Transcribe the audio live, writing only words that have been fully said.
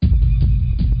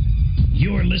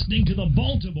You're listening to the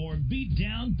Baltimore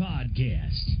Beatdown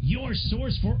Podcast, your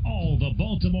source for all the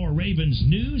Baltimore Ravens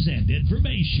news and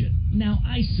information. Now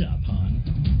ice up, hon.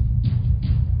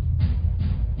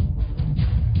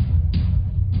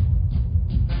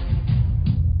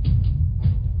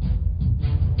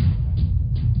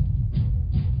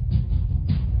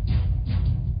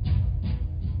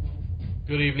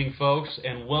 Good evening, folks,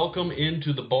 and welcome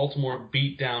into the Baltimore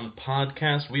Beatdown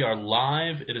Podcast. We are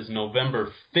live. It is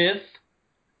November 5th,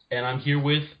 and I'm here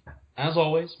with, as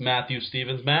always, Matthew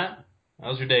Stevens. Matt,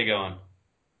 how's your day going?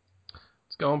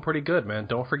 It's going pretty good, man.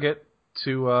 Don't forget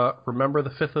to remember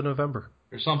the 5th of November.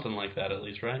 Or something like that, at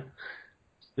least, right?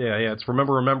 Yeah, it's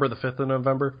remember the 5th of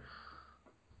November.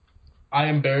 I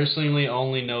embarrassingly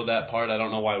only know that part. I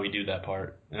don't know why we do that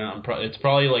part. It's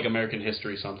probably like American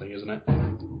history something, isn't it?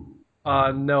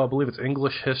 No, I believe it's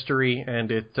English history,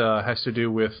 and it has to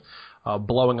do with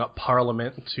blowing up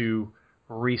Parliament to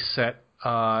reset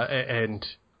and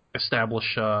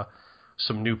establish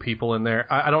some new people in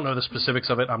there. I don't know the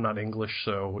specifics of it. I'm not English,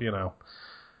 so, you know.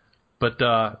 But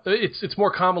it's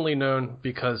more commonly known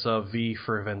because of V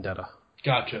for Vendetta.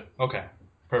 Gotcha. Okay.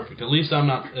 Perfect. At least I'm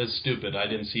not as stupid. I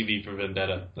didn't see V for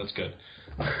Vendetta. That's good.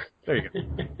 There you go.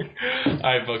 All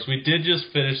right, folks. We did just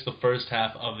finish the first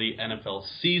half of the NFL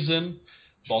season.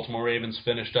 Baltimore Ravens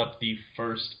finished up the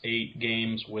first 8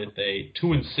 games with a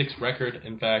 2-6 record.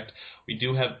 In fact, we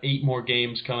do have 8 more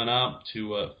games coming up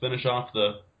to finish off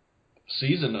the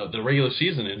season, the regular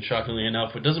season. And shockingly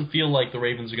enough, it doesn't feel like the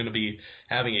Ravens are going to be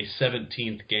having a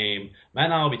 17th game. Matt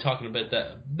and I will be talking a bit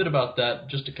about that in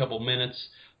just a couple minutes.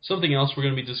 Something else we're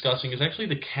going to be discussing is actually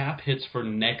the cap hits for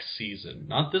next season.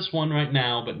 Not this one right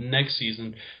now, but next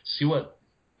season. See what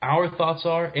our thoughts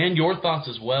are and your thoughts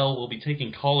as well. We'll be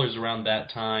taking callers around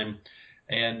that time.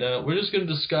 And we're just going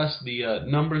to discuss the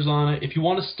numbers on it. If you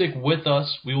want to stick with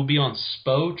us, we will be on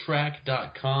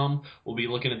spotrac.com. We'll be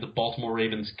looking at the Baltimore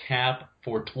Ravens cap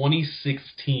for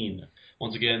 2016.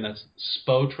 Once again, that's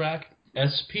spotrac,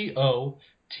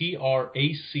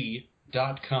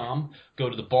 SPOTRAC.com. Go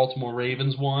to the Baltimore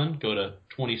Ravens one. Go to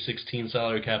 2016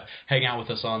 salary cap. Hang out with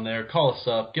us on there. Call us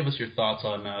up. Give us your thoughts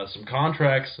on some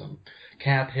contracts, some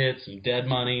cap hits, some dead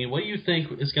money. What do you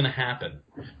think is going to happen?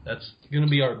 That's going to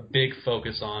be our big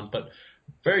focus on. But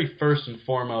very first and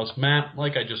foremost, Matt,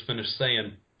 like I just finished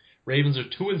saying, Ravens are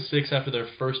 2-6 after their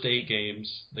first 8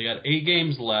 games. They got 8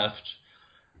 games left.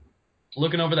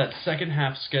 Looking over that second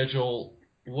half schedule,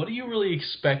 what are you really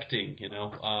expecting? You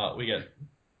know, we got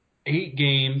 8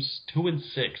 games, 2-6.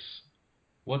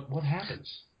 What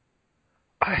happens?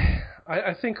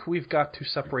 I think we've got to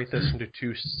separate this into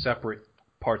 2 separate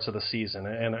parts of the season,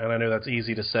 and I know that's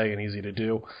easy to say and easy to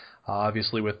do.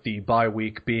 Obviously, with the bye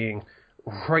week being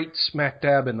right smack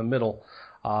dab in the middle,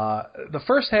 the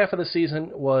first half of the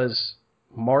season was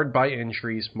marred by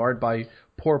injuries, marred by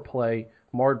poor play,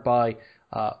 marred by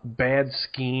bad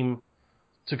scheme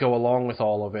to go along with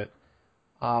all of it,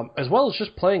 as well as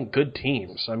just playing good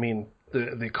teams. I mean,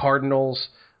 the Cardinals,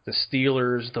 the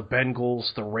Steelers, the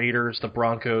Bengals, the Raiders, the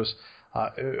Broncos.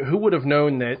 Who would have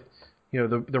known that, you know,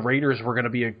 the Raiders were going to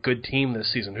be a good team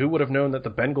this season? Who would have known that the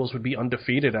Bengals would be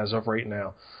undefeated as of right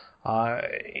now?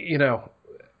 You know,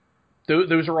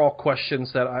 those are all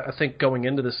questions that I think going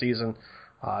into the season,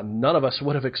 none of us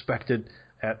would have expected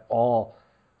at all.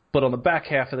 But on the back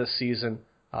half of the season,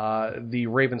 the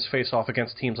Ravens face off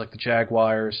against teams like the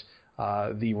Jaguars,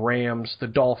 the Rams, the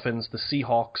Dolphins, the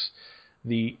Seahawks,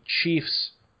 the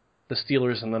Chiefs, the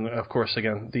Steelers, and then, of course,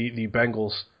 again, the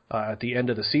Bengals at the end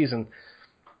of the season.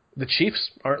 The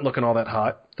Chiefs aren't looking all that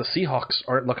hot. The Seahawks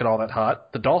aren't looking all that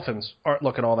hot. The Dolphins aren't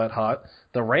looking all that hot.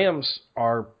 The Rams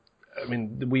are, I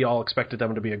mean, we all expected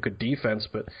them to be a good defense,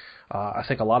 but I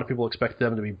think a lot of people expected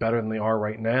them to be better than they are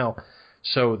right now.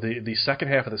 So the second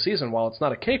half of the season, while it's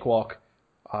not a cakewalk,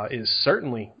 is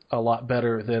certainly a lot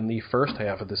better than the first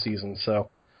half of the season. So,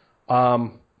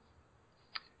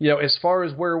 you know, as far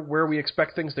as where we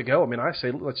expect things to go, I mean, I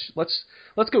say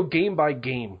let's go game by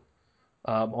game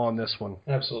on this one.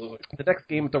 Absolutely. The next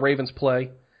game that the Ravens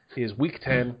play is Week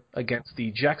 10 against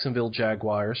the Jacksonville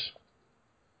Jaguars,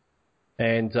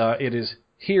 and it is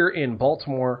here in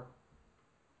Baltimore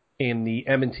in the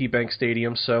M&T Bank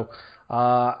Stadium. So,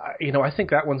 you know, I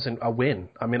think that one's a win.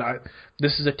 I mean,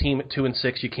 this is a team at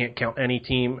 2-6. You can't count any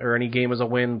team or any game as a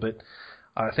win, but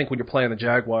I think when you're playing the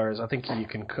Jaguars, I think you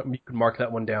can mark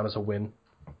that one down as a win.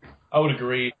 I would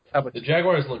agree. The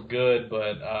Jaguars look good,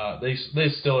 but they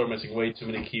still are missing way too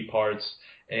many key parts,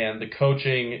 and the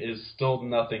coaching is still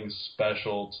nothing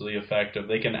special to the effect of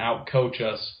they can out-coach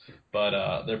us,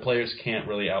 but their players can't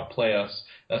really outplay us.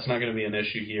 That's not going to be an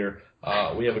issue here.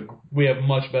 We have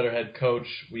much better head coach.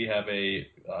 We have a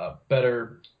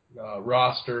better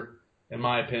roster, in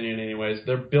my opinion. Anyways,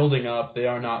 they're building up. They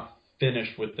are not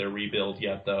finished with their rebuild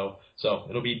yet, though, so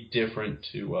it'll be different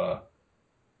to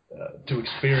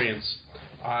experience.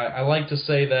 I like to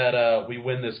say that we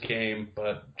win this game,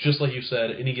 but just like you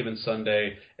said, any given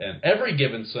Sunday and every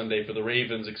given Sunday for the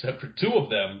Ravens, except for two of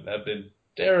them, have been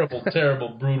terrible, terrible,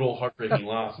 brutal, heartbreaking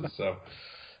losses. So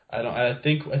I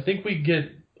think we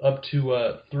get up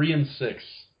to 3-6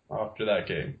 after that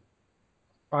game.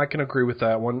 I can agree with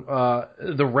that one.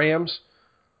 The Rams,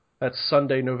 that's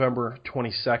Sunday, November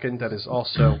 22nd. That is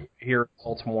also here in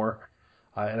Baltimore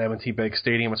at M&T Bank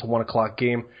Stadium. It's a 1 o'clock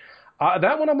game.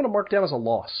 That one I'm going to mark down as a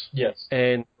loss. Yes.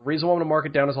 And the reason why I'm going to mark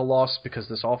it down as a loss is because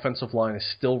this offensive line is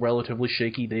still relatively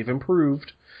shaky. They've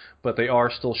improved, but they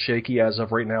are still shaky as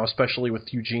of right now, especially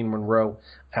with Eugene Monroe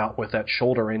out with that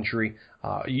shoulder injury.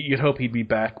 You'd hope he'd be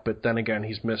back, but then again,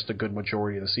 he's missed a good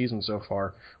majority of the season so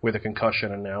far with a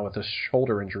concussion and now with a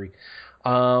shoulder injury.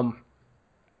 That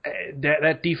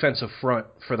defensive front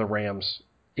for the Rams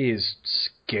is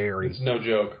scary. It's no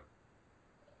joke.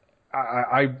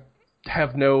 I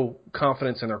have no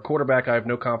confidence in their quarterback. I have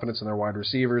no confidence in their wide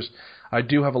receivers. I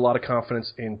do have a lot of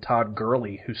confidence in Todd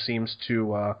Gurley, who seems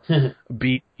to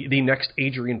be the next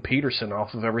Adrian Peterson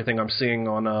off of everything I'm seeing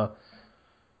on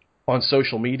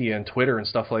social media and Twitter and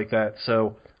stuff like that.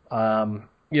 So,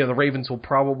 the Ravens will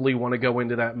probably want to go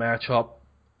into that matchup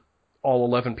all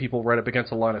 11 people right up against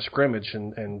the line of scrimmage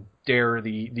and dare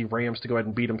the Rams to go ahead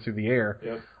and beat them through the air.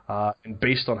 Yep. And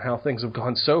based on how things have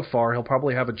gone so far, he'll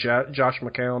probably have a Josh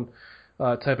McCown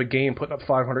type of game, putting up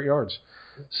 500 yards.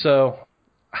 So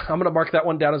I'm going to mark that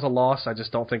one down as a loss. I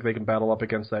just don't think they can battle up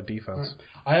against that defense.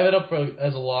 I have it up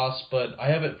as a loss, but I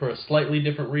have it for a slightly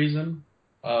different reason.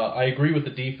 I agree with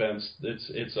the defense.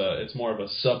 It's more of a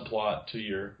subplot to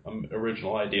your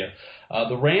original idea.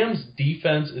 The Rams'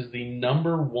 defense is the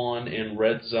number one in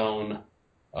red zone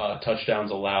touchdowns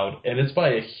allowed, and it's by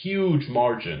a huge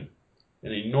margin.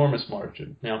 An enormous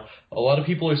margin. Now, a lot of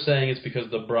people are saying it's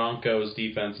because the Broncos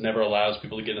defense never allows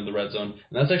people to get in the red zone, and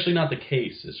that's actually not the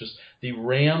case. It's just the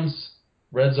Rams'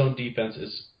 red zone defense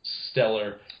is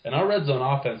stellar, and our red zone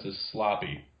offense is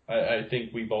sloppy. I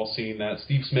think we've all seen that.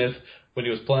 Steve Smith, when he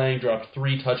was playing, dropped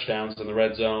 3 touchdowns in the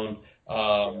red zone.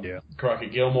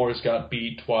 Crockett Gilmore's got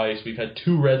beat twice. We've had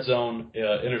 2 red zone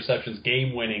interceptions,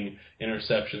 game-winning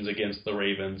interceptions against the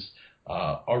Ravens.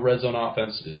 Our red zone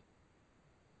offense is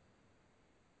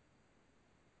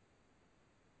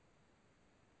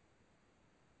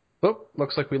Oh,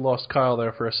 looks like we lost Kyle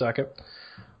there for a second.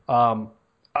 I'm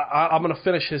going to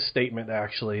finish his statement,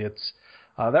 actually. It's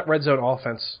that red zone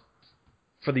offense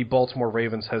for the Baltimore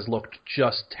Ravens has looked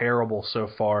just terrible so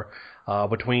far,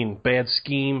 between bad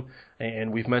scheme,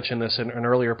 and we've mentioned this in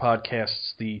earlier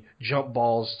podcasts, the jump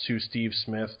balls to Steve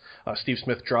Smith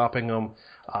dropping them,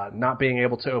 not being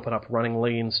able to open up running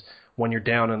lanes when you're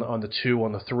down on the 2,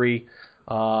 on the 3.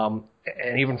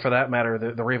 And even for that matter,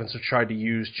 the Ravens have tried to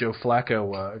use Joe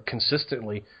Flacco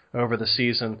consistently over the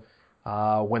season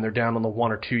when they're down on the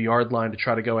 1 or 2 yard line to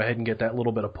try to go ahead and get that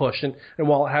little bit of push. And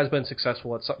while it has been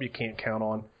successful, it's something you can't count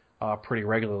on pretty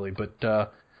regularly.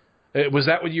 But was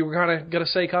that what you were kind of going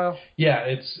to say, Kyle? Yeah,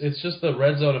 it's just the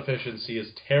red zone efficiency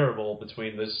is terrible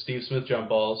between the Steve Smith jump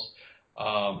balls.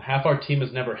 Half our team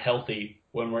is never healthy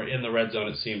when we're in the red zone,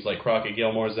 it seems like. Crockett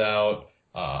Gilmore's out.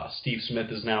 Steve Smith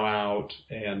is now out,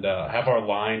 and half our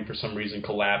line for some reason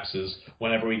collapses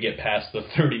whenever we get past the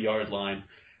 30-yard line.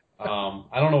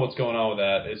 I don't know what's going on with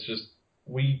that. It's just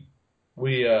we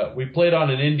played on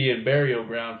an Indian burial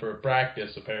ground for a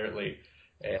practice apparently,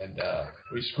 and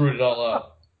we screwed it all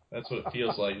up. That's what it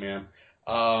feels like, man.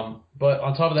 But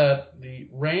on top of that, the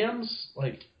Rams,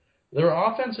 their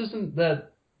offense isn't that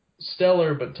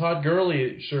stellar, but Todd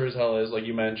Gurley sure as hell is, like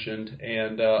you mentioned.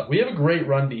 And we have a great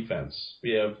run defense.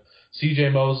 We have C.J.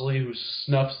 Mosley, who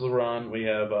snuffs the run. We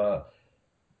have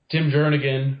Tim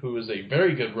Jernigan, who is a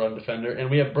very good run defender. And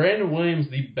we have Brandon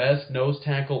Williams, the best nose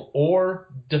tackle or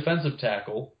defensive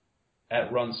tackle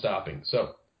at run stopping.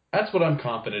 So that's what I'm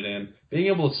confident in. Being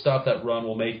able to stop that run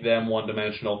will make them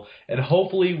one-dimensional. And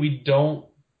hopefully we don't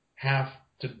have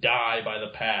to die by the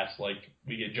pass like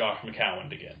we get Josh McCown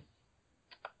again.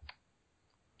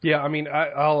 Yeah, I mean,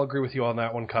 I'll agree with you on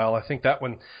that one, Kyle. I think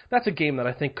that's a game that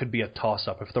I think could be a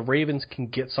toss-up. If the Ravens can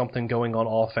get something going on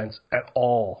offense at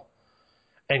all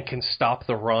and can stop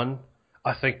the run,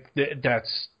 I think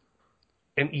that's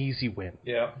an easy win.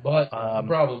 Yeah, but the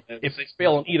problem is, if they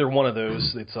fail on either one of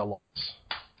those, it's a loss.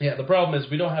 Yeah, the problem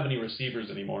is we don't have any receivers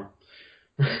anymore.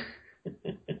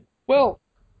 Well,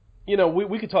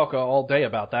 we could talk all day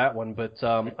about that one, but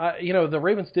the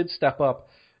Ravens did step up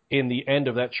in the end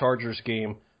of that Chargers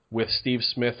game with Steve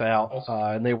Smith out,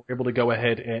 and they were able to go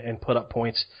ahead and put up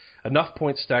points, enough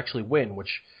points to actually win,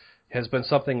 which has been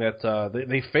something that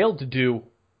they failed to do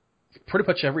pretty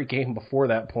much every game before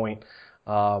that point.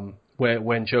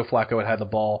 When Joe Flacco had the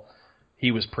ball,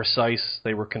 he was precise.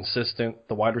 They were consistent.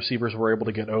 The wide receivers were able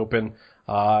to get open.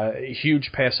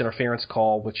 Huge pass interference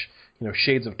call, which,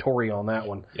 shades of Torrey on that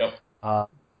one. Yep.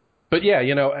 But yeah,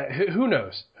 who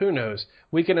knows? Who knows?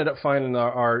 We can end up finding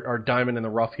our diamond in the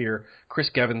rough here. Chris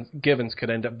Givens could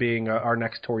end up being our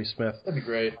next Torrey Smith. That'd be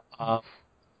great. On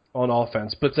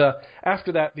offense. But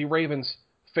after that, the Ravens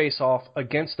face off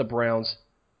against the Browns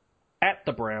at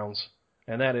the Browns,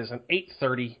 and that is an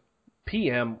 8:30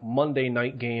 p.m. Monday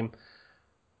night game.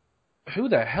 Who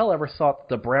the hell ever thought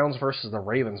the Browns versus the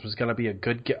Ravens was going to be a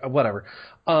good whatever.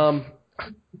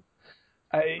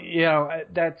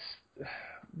 That's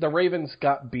the Ravens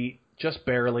got beat just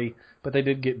barely, but they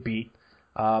did get beat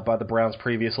by the Browns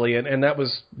previously, and that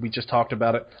was, we just talked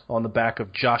about it, on the back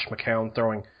of Josh McCown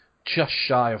throwing just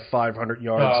shy of 500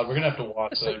 yards. We're going to have to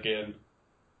watch that again.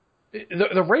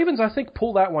 The Ravens, I think,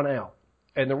 pull that one out.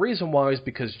 And the reason why is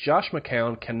because Josh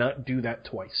McCown cannot do that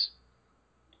twice.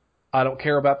 I don't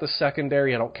care about the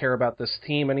secondary. I don't care about this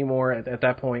team anymore at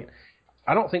that point.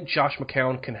 I don't think Josh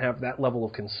McCown can have that level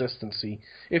of consistency.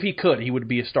 If he could, he would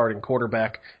be a starting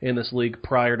quarterback in this league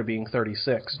prior to being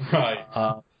 36.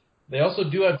 Right. They also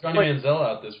do have Johnny Manziel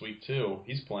out this week, too.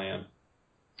 He's playing.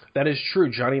 That is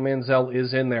true. Johnny Manziel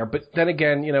is in there. But then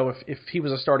again, if he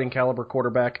was a starting caliber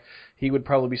quarterback, he would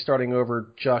probably be starting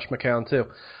over Josh McCown, too.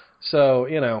 So,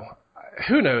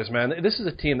 who knows, man? This is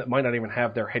a team that might not even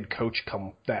have their head coach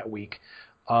come that week,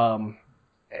 or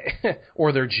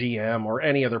their GM, or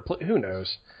any other. Who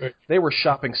knows? Right. They were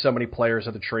shopping so many players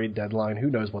at the trade deadline. Who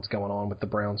knows what's going on with the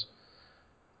Browns?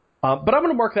 But I'm going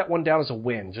to mark that one down as a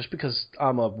win, just because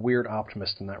I'm a weird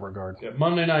optimist in that regard. Yeah,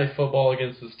 Monday Night Football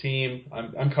against this team,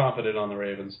 I'm confident on the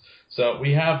Ravens. So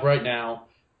we have right now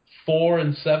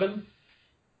 4-7.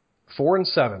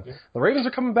 4-7. Yeah. The Ravens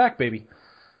are coming back, baby.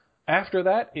 After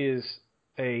that is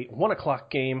a 1 o'clock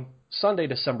game, Sunday,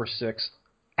 December 6th,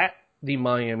 at the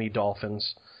Miami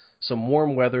Dolphins. Some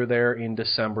warm weather there in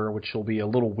December, which will be a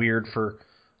little weird for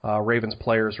Ravens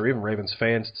players or even Ravens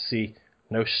fans to see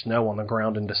no snow on the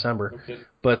ground in December. Okay.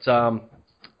 But, I'm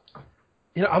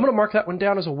going to mark that one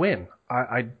down as a win.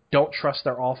 I don't trust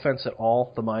their offense at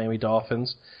all, the Miami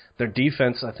Dolphins. Their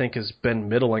defense, I think, has been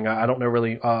middling. I don't know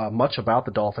really much about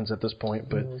the Dolphins at this point,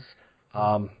 but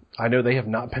I know they have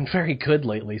not been very good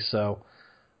lately. So,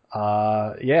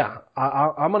 I'm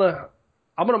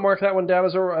gonna mark that one down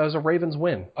as a Ravens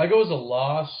win. I go as a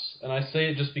loss, and I say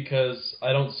it just because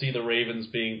I don't see the Ravens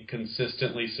being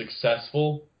consistently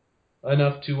successful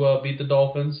enough to beat the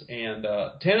Dolphins. And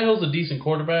Tannehill's a decent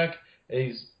quarterback.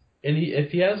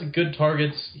 If he has good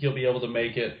targets, he'll be able to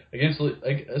make it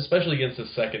especially against the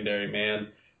secondary. Man,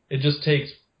 it just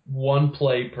takes one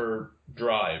play per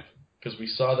drive, because we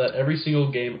saw that every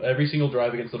single game, every single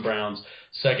drive against the Browns.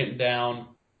 Second down,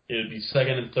 it would be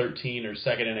 2nd and 13 or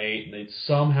 2nd and 8, and they'd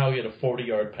somehow get a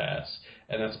 40-yard pass,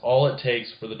 and that's all it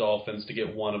takes for the Dolphins to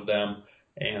get one of them.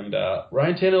 And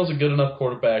Ryan Tannehill's a good enough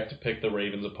quarterback to pick the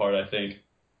Ravens apart, I think.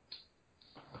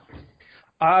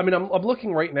 I'm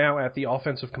looking right now at the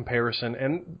offensive comparison,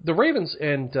 and the Ravens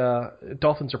and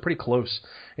Dolphins are pretty close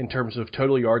in terms of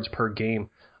total yards per game.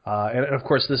 And of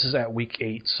course, this is at week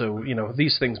 8, so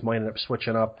these things might end up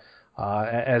switching up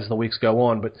as the weeks go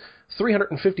on. But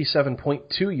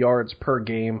 357.2 yards per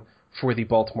game for the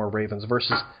Baltimore Ravens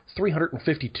versus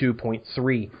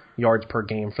 352.3 yards per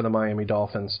game for the Miami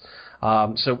Dolphins.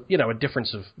 So a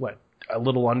difference of a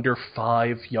little under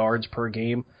 5 yards per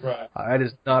game. Right. That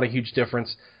is not a huge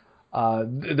difference.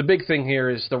 The big thing here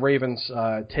is the Ravens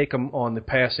take them on the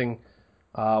passing,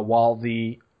 while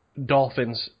the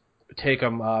Dolphins take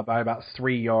them by about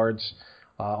 3 yards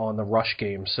on the rush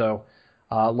game. So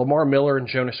Lamar Miller and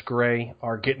Jonas Gray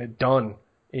are getting it done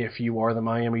if you are the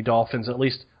Miami Dolphins, at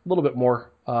least a little bit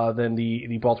more than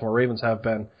the Baltimore Ravens have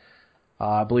been.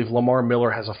 I believe Lamar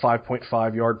Miller has a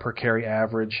 5.5 yard per carry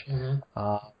average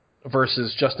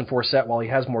versus Justin Forsett, while he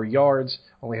has more yards,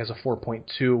 only has a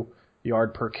 4.2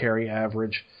 yard per carry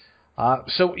average.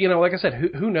 So, like I said,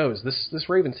 who knows? This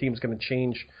Ravens team is going to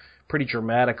change pretty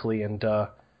dramatically, and the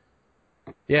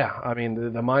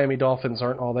Miami Dolphins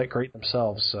aren't all that great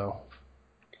themselves. So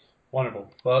wonderful,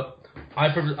 but I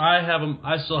have them.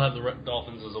 I still have the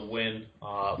Dolphins as a win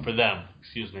for them.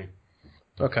 Excuse me.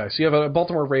 Okay, so you have a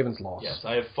Baltimore Ravens loss. Yes,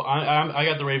 I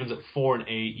got the Ravens at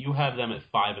 4-8. You have them at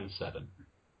 5-7.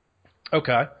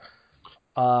 Okay.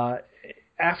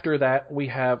 After that, we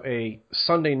have a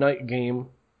Sunday night game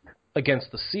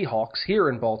against the Seahawks here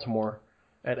in Baltimore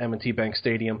at M&T Bank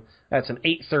Stadium. That's an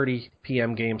 8:30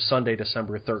 p.m. game, Sunday,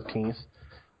 December 13th.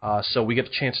 So we get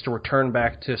a chance to return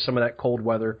back to some of that cold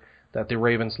weather that the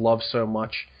Ravens love so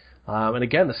much. And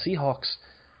again, the Seahawks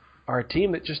are a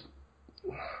team that just,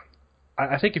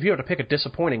 I think if you have to pick a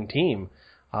disappointing team,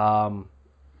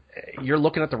 you're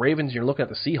looking at the Ravens, you're looking at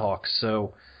the Seahawks.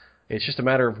 So it's just a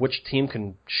matter of which team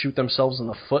can shoot themselves in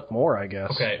the foot more, I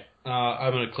guess. Okay,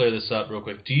 I'm going to clear this up real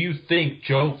quick. Do you think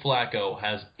Joe Flacco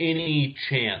has any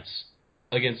chance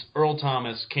against Earl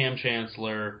Thomas, Cam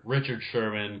Chancellor, Richard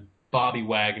Sherman, Bobby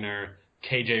Wagner,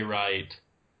 KJ Wright,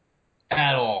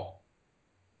 at all?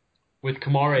 With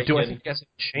Kamar Aiken. Do I think he has a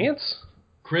chance?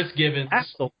 Chris Givens.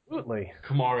 Absolutely.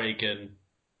 Kamar Aiken.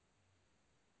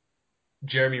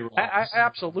 Jeremy Ross. I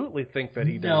absolutely think that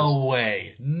he does. No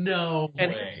way. No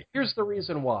and way. Here's the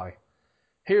reason why.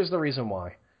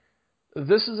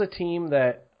 This is a team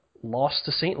that lost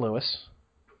to St. Louis.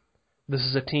 This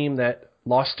is a team that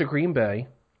lost to Green Bay.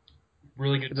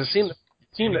 Really good. It's a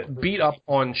team that beat up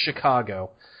on Chicago.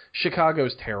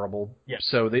 Chicago's terrible,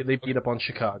 so they beat up on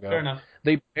Chicago. Fair enough.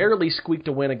 They barely squeaked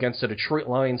a win against a Detroit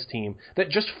Lions team that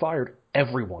just fired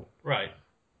everyone. Right.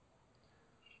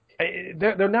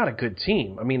 They're not a good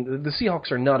team. I mean, the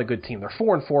Seahawks are not a good team. They're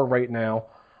 4-4 right now,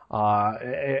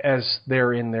 as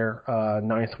they're in their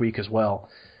ninth week as well.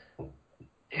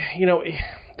 You know,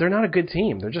 they're not a good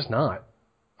team. They're just not.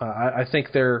 I think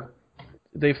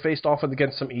they've faced off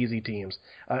against some easy teams.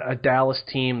 A Dallas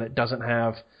team that doesn't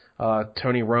have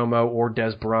Tony Romo or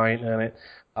Des Bryant in it.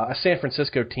 A San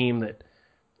Francisco team that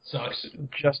sucks.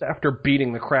 Just after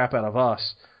beating the crap out of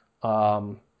us,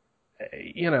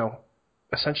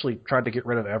 essentially tried to get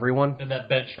rid of everyone. And that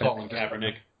bench calling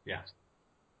Kaepernick. Yeah.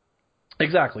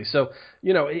 Exactly. So,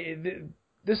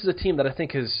 this is a team that I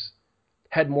think has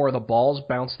had more of the balls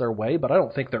bounce their way, but I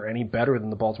don't think they're any better than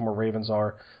the Baltimore Ravens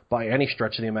are by any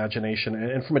stretch of the imagination.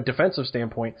 And from a defensive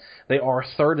standpoint, they are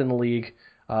third in the league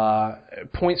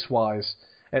points-wise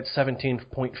at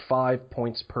 17.5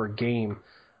 points per game.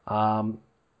 In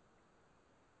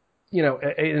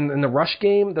the rush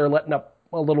game, they're letting up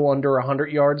a little under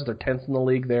 100 yards. They're 10th in the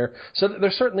league there. So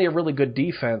they're certainly a really good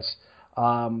defense.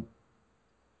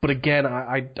 But again,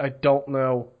 I don't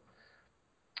know.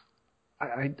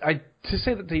 To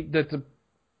say that the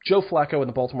Joe Flacco and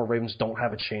the Baltimore Ravens don't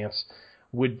have a chance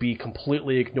would be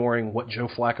completely ignoring what Joe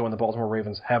Flacco and the Baltimore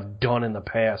Ravens have done in the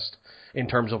past in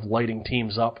terms of lighting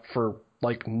teams up for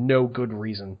no good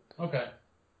reason. Okay.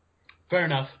 Fair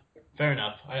enough.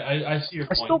 I see your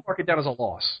point. I still mark it down as a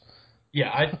loss. Yeah,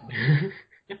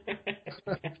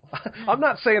 I'm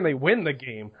not saying they win the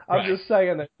game. I'm right. just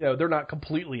saying that they're not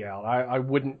completely out. I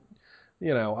wouldn't,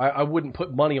 I wouldn't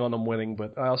put money on them winning,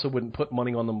 but I also wouldn't put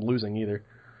money on them losing either.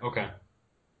 Okay.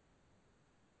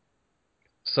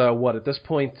 So at this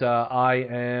point, I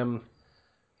am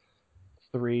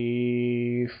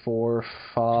 3, 4,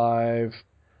 5.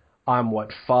 I'm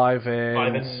 5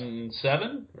 and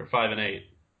 7 or 5 and 8?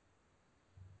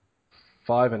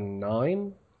 5 and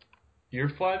 9. You're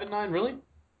 5 and 9, really?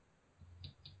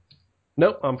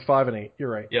 Nope, I'm 5 and 8. You're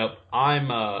right. Yep,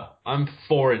 I'm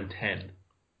 4 and 10.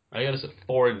 I got us at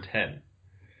 4 and 10.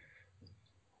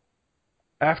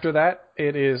 After that,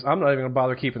 it is. I'm not even going to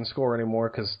bother keeping score anymore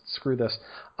because screw this.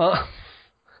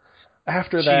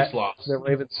 After that,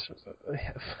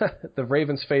 the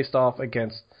Ravens faced off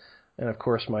against, and of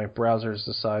course my browsers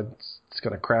decide it's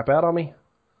going to crap out on me.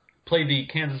 Played the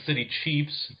Kansas City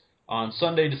Chiefs on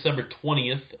Sunday, December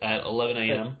 20th at 11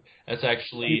 a.m. That's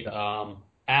actually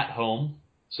at home.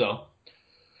 So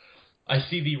I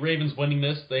see the Ravens winning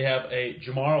this. They have a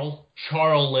Jamal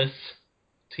Charles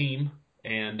team,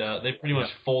 and they pretty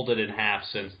much folded in half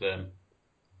since then.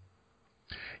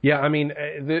 Yeah, I mean,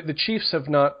 the Chiefs have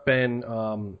not been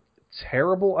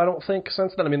terrible, I don't think,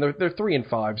 since then. I mean, they're 3 and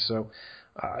 5, so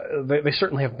they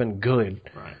certainly have been good.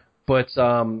 Right. But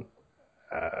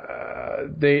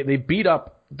they beat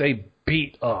up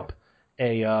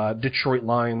a Detroit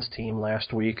Lions team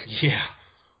last week. Yeah.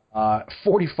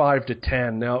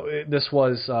 45-10. Now this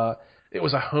was it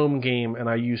was a home game, and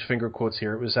I use finger quotes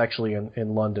here. It was actually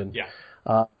in London.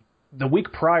 Yeah. The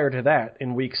week prior to that,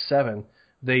 in week 7,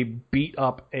 they beat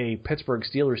up a Pittsburgh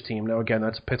Steelers team. Now again,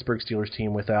 that's a Pittsburgh Steelers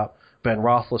team without Ben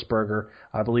Roethlisberger.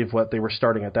 I believe what they were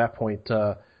starting at that point,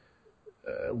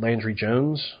 Landry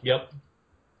Jones. Yep.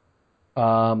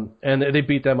 And they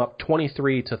beat them up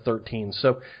 23-13.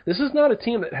 So this is not a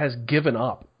team that has given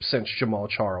up since Jamal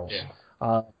Charles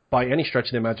by any stretch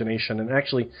of the imagination. And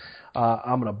actually,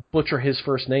 I'm going to butcher his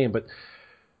first name, but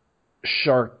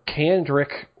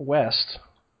Sharkandrick West.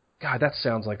 God, that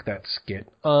sounds like that skit.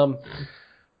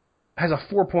 has a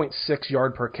 4.6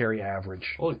 yard per carry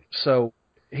average. Oh. So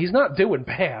he's not doing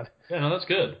bad. Yeah, no, that's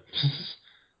good.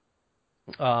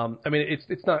 I mean,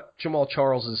 it's not Jamal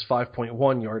Charles's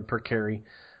 5.1 yard per carry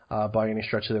by any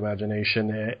stretch of the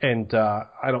imagination, and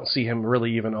I don't see him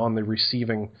really even on the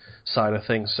receiving side of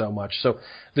things so much. So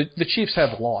the Chiefs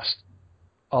have lost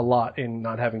a lot in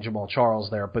not having Jamal Charles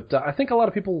there, but I think a lot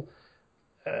of people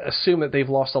assume that they've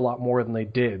lost a lot more than they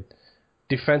did.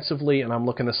 Defensively, and I'm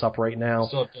looking this up right now,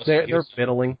 they're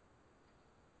middling.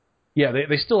 Yeah,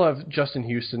 they still have Justin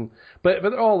Houston, but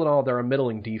all in all, they're a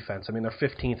middling defense. I mean, they're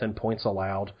 15th in points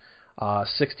allowed,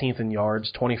 16th in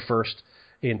yards, 21st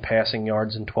in passing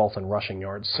yards, and 12th in rushing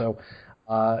yards. So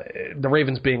the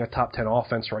Ravens being a top 10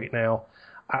 offense right now,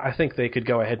 I think they could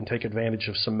go ahead and take advantage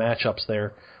of some matchups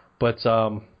there. But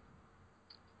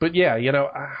yeah, you know,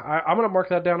 I'm going to mark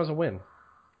that down as a win.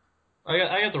 I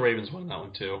got the Ravens winning that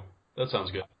one too. That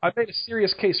sounds good. I made a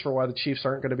serious case for why the Chiefs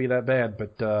aren't going to be that bad,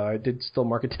 but I did still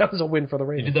mark it down as a win for the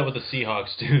Ravens. You did that with the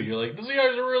Seahawks too. You're like, the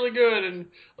Seahawks are really good, and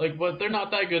like, but they're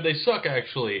not that good. They suck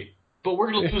actually, but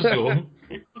we're going to lose to them.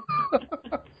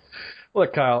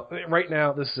 Look, Kyle. Right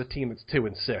now, this is a team that's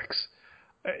 2-6.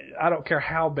 I don't care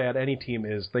how bad any team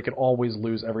is; they can always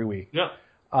lose every week. Yeah.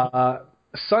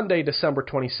 Sunday, December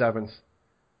 27th,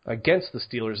 against the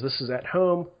Steelers. This is at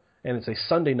home, and it's a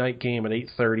Sunday night game at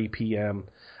 8:30 p.m.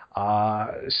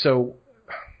 So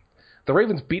the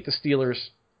Ravens beat the Steelers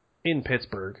in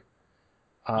Pittsburgh.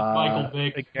 Michael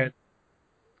Vick. Again,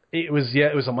 it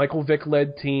was a Michael Vick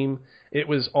led team. It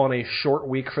was on a short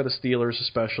week for the Steelers,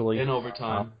 especially in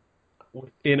overtime.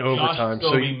 Josh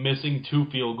so be missing 2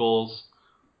 field goals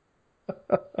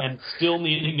and still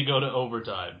needing to go to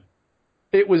overtime.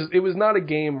 It was not a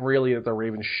game really that the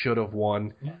Ravens should have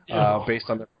won based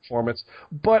on their performance.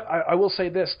 But I will say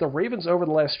this: the Ravens over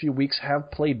the last few weeks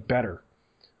have played better.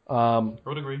 I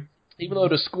would agree. Even though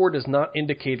the score does not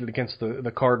indicate it against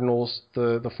the Cardinals,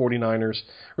 the 49ers,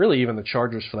 really even the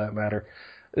Chargers for that matter.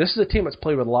 This is a team that's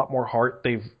played with a lot more heart.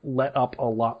 They've let up a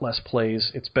lot less plays.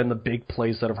 It's been the big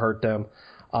plays that have hurt them.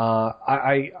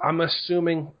 I'm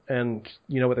assuming, and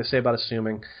you know what they say about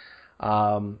assuming,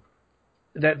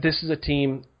 that this is a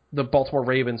team, the Baltimore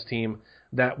Ravens team,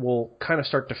 that will kind of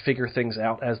start to figure things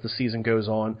out as the season goes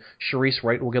on. Sharice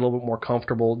Wright will get a little bit more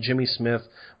comfortable. Jimmy Smith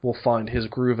will find his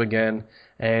groove again,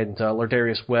 and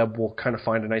Lardarius Webb will kind of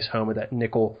find a nice home at that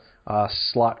nickel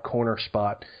slot corner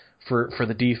spot for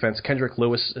the defense. Kendrick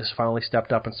Lewis has finally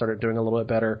stepped up and started doing a little bit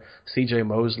better. C.J.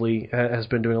 Mosley has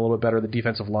been doing a little bit better. The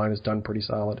defensive line has done pretty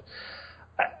solid.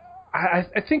 I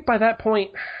think by that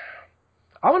point,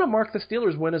 I want to mark the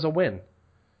Steelers' win as a win.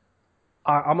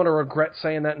 I'm going to regret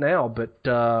saying that now, but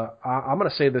I'm going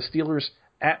to say the Steelers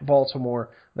at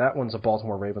Baltimore, that one's a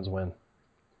Baltimore Ravens win.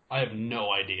 I have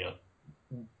no idea.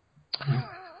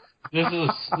 This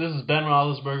is Ben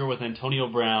Roethlisberger with Antonio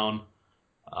Brown.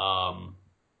 I'm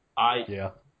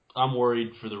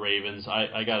worried for the Ravens.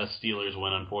 I got a Steelers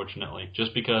win, unfortunately,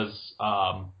 just because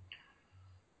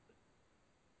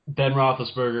Ben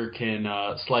Roethlisberger can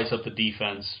slice up the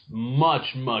defense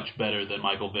much, much better than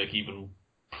Michael Vick even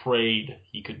prayed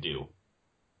he could do.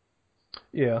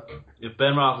 Yeah. If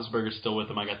Ben Roethlisberger's still with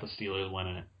him, I got the Steelers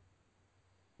winning it.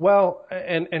 Well,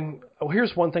 and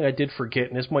here's one thing I did forget,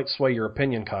 and this might sway your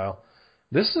opinion, Kyle.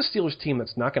 This is a Steelers team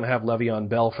that's not going to have Le'Veon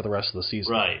Bell for the rest of the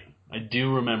season. Right. I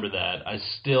do remember that.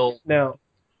 Now,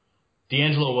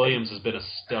 D'Angelo Williams has been a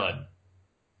stud.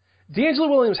 D'Angelo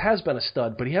Williams has been a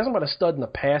stud, but he hasn't been a stud in the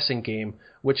passing game,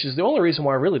 which is the only reason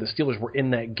why really the Steelers were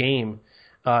in that game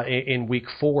in Week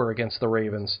 4 against the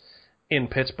Ravens in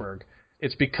Pittsburgh.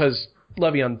 It's because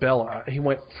Le'Veon Bell, he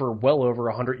went for well over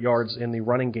 100 yards in the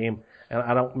running game, and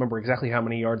I don't remember exactly how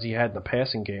many yards he had in the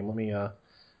passing game. Let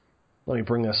me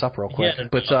bring this up real quick. Yeah,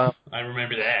 but I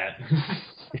remember that.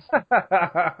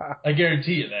 I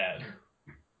guarantee you that.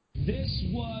 This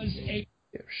was a...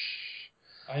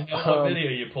 I know what video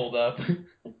you pulled up.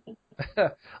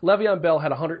 Le'Veon Bell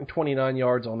had 129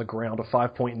 yards on the ground, a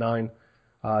 5.9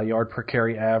 yard per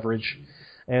carry average.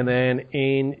 And then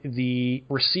in the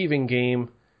receiving game,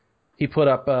 he put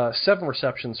up 7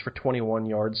 receptions for 21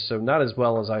 yards, so not as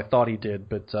well as I thought he did.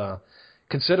 But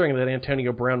considering that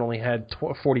Antonio Brown only had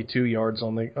 42 yards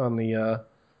on the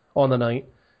night,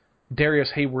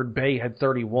 Darius Hayward-Bay had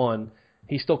 31.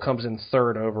 He still comes in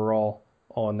third overall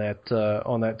on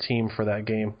that team for that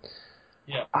game.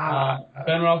 Yeah,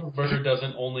 Ben Roethlisberger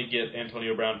doesn't only get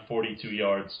Antonio Brown 42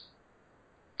 yards.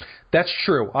 That's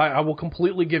true. I will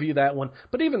completely give you that one.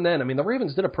 But even then, I mean, the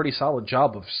Ravens did a pretty solid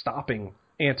job of stopping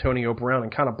Antonio Brown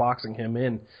and kind of boxing him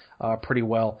in pretty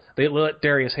well. They let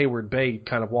Darius Hayward-Bay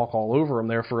kind of walk all over him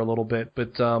there for a little bit.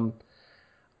 But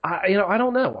I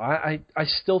don't know. I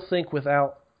still think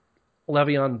without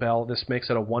Le'Veon Bell, this makes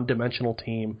it a one-dimensional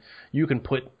team. You can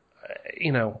put,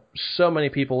 so many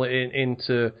people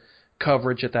into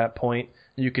coverage at that point.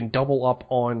 You can double up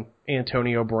on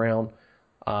Antonio Brown,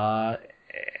 and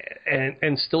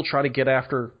still try to get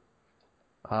after,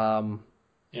 Ben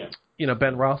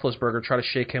Roethlisberger, try to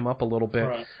shake him up a little bit.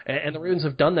 Right. And the Ravens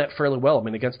have done that fairly well. I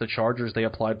mean, against the Chargers, they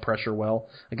applied pressure well.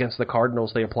 Against the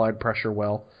Cardinals, they applied pressure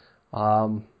well.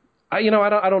 I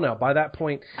don't know. By that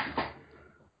point,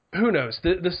 who knows?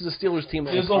 This is a Steelers team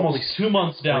that is almost 2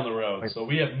 months down the road, so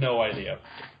we have no idea.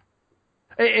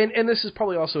 And this is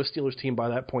probably also a Steelers team by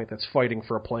that point that's fighting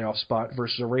for a playoff spot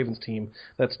versus a Ravens team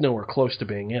that's nowhere close to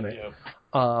being in it. Yep.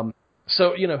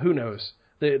 So, who knows?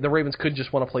 The Ravens could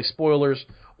just want to play spoilers,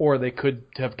 or they could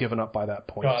have given up by that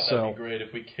point. God, that'd be great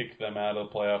if we kicked them out of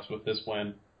the playoffs with this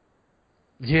win.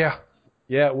 Yeah,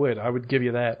 it would. I would give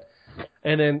you that.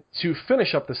 And then to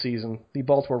finish up the season, the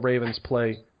Baltimore Ravens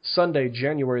play Sunday,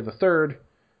 January the 3rd,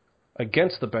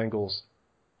 against the Bengals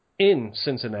in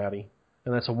Cincinnati,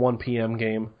 and that's a 1 p.m.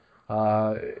 game.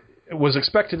 It was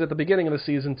expected at the beginning of the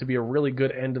season to be a really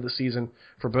good end of the season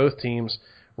for both teams.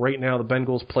 Right now, the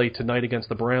Bengals play tonight against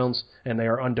the Browns, and they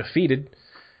are undefeated.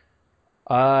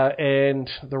 And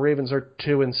the Ravens are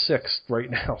 2-6 right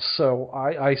now, so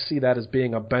I see that as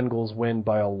being a Bengals win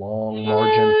by a long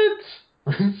margin.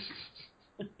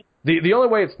 The only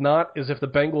way it's not is if the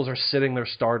Bengals are sitting their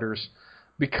starters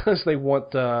because they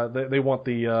want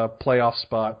the playoff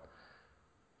spot,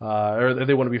 or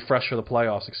they want to be fresh for the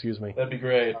playoffs. Excuse me. That'd be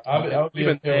great. I would be okay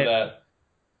with that.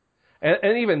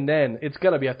 And even then, it's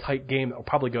going to be a tight game that will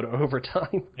probably go to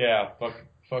overtime. Yeah,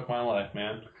 fuck my life,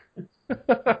 man.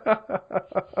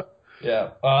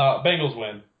 Yeah, Bengals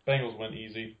win. Bengals win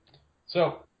easy.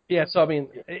 So I mean,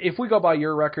 if we go by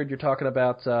your record, you're talking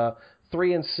about 3-6,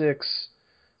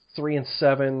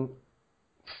 3-7,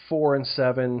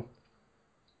 4-7,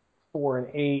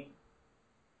 4-8,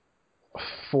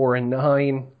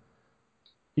 4-9.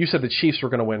 You said the Chiefs were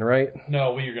going to win, right?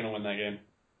 No, we are going to win that game.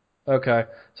 Okay,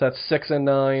 so that's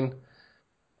 6-9.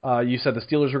 You said the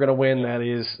Steelers were going to win. That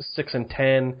is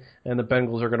 6-10, and the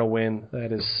Bengals are going to win.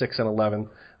 That is 6-11.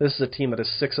 This is a team that is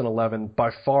 6-11, by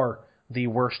far the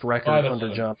worst record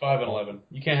under John. 5-11.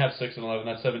 You can't have 6-11.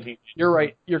 That's 17. You're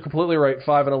right. You're completely right.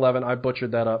 5-11. I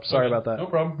butchered that up. Sorry about that. No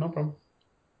problem.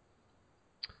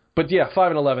 But yeah,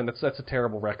 5-11. That's a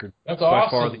terrible record. That's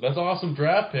awesome. That's an awesome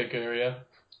draft pick area.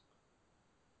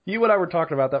 You and I were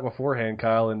talking about that beforehand,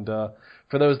 Kyle, and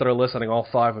for those that are listening, all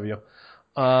 5 of you.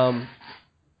 Yeah,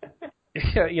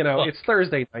 it's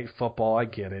Thursday night football. I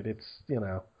get it. It's,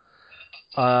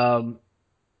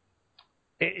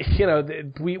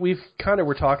 we've kind of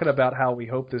were talking about how we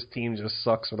hope this team just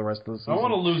sucks for the rest of the season. I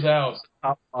want to lose out.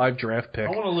 Top 5 draft pick. I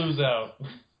want to lose out.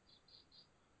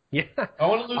 Yeah. I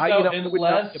want to lose out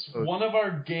unless one of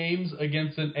our games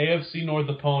against an AFC North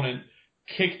opponent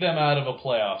kick them out of a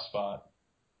playoff spot.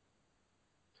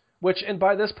 Which, and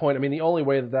by this point, I mean, the only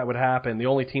way that would happen, the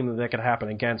only team that could happen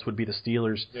against would be the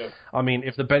Steelers. Yep. I mean,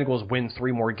 if the Bengals win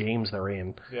 3 more games they're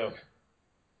in. Yep.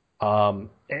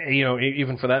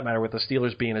 Even for that matter, with the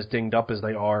Steelers being as dinged up as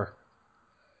they are,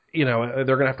 they're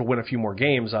going to have to win a few more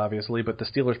games, obviously, but the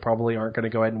Steelers probably aren't going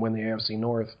to go ahead and win the AFC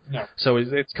North. No. So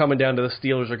it's coming down to the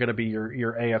Steelers are going to be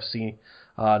your AFC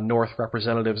North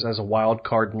representatives as a wild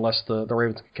card unless the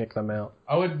Ravens can kick them out.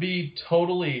 I would be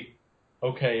totally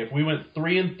okay if we went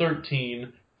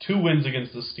 3-13, 2 wins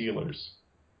against the Steelers.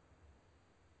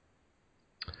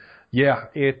 Yeah,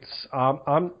 it's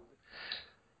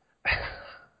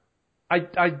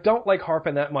I don't like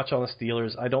harping that much on the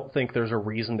Steelers. I don't think there's a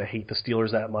reason to hate the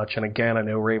Steelers that much. And again, I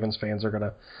know Ravens fans are going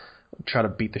to try to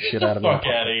beat the shit out of them. Fuck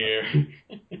out of here.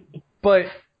 But,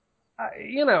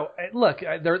 look,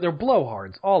 they're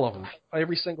blowhards, all of them.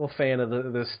 Every single fan of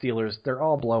the Steelers, they're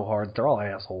all blowhards. They're all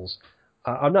assholes.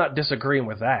 I'm not disagreeing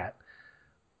with that.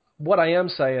 What I am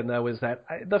saying, though, is that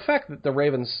the fact that the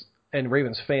Ravens and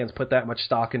Ravens fans put that much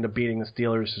stock into beating the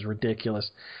Steelers is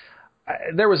ridiculous.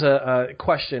 There was a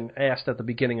question asked at the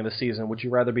beginning of the season: would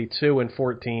you rather be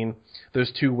 2-14,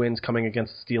 those 2 wins coming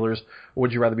against the Steelers, or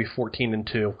would you rather be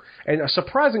 14-2? And a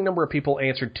surprising number of people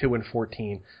answered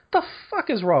 2-14. The fuck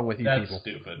is wrong with you people? That's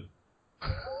stupid.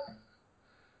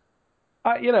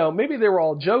 Maybe they were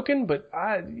all joking, but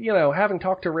having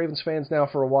talked to Ravens fans now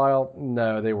for a while,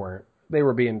 no, they weren't. They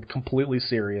were being completely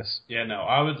serious. Yeah, no,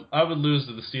 I would lose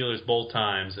to the Steelers both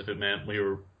times if it meant we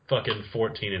were fucking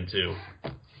 14-2.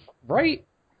 Right,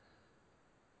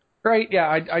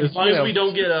 yeah. As long as we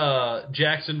don't get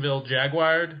Jacksonville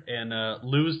Jaguared and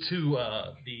lose to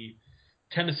the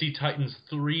Tennessee Titans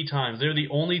 3 times. They're the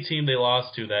only team they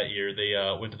lost to that year. They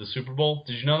went to the Super Bowl.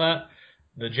 Did you know that?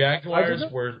 The Jaguars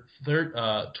were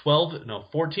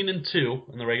 14-2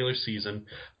 in the regular season.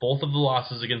 Both of the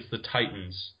losses against the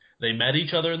Titans. They met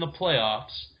each other in the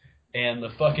playoffs, and the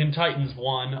fucking Titans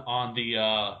won on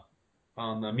the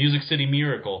Music City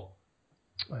Miracle.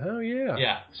 Oh, yeah.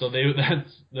 Yeah, so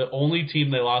that's the only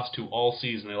team they lost to all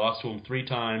season. They lost to them 3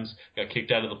 times, got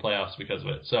kicked out of the playoffs because of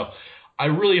it. So I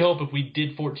really hope if we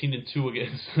did 14-2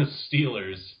 against the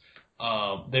Steelers,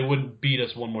 they wouldn't beat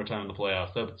us one more time in the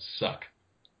playoffs. That would suck.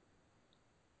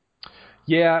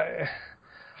 Yeah,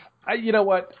 you know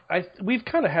what? We've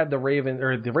kind of had the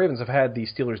Ravens have had the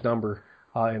Steelers number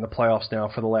in the playoffs now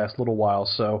for the last little while,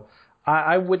 so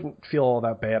I wouldn't feel all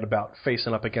that bad about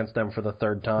facing up against them for the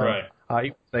 3rd time.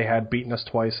 Right. They had beaten us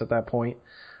twice at that point.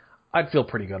 I'd feel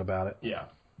pretty good about it. Yeah,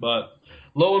 but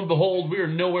lo and behold, we are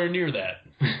nowhere near that.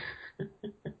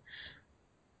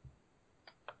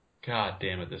 God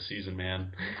damn it, this season,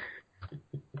 man.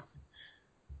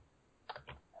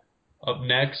 Up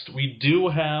next, we do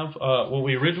have what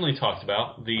we originally talked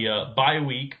about, the bye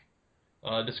week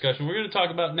discussion. We're going to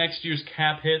talk about next year's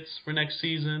cap hits for next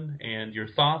season and your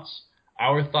thoughts,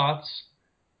 our thoughts.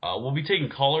 We'll be taking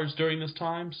callers during this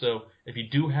time, so if you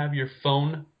do have your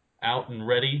phone out and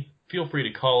ready, feel free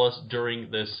to call us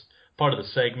during this part of the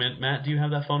segment. Matt, do you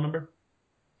have that phone number?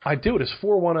 I do. It is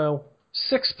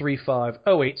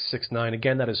 410-635-0869.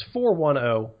 Again, that is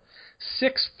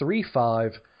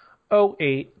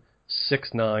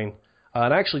 410-635-0869.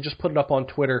 And I actually just put it up on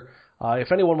Twitter.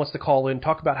 If anyone wants to call in,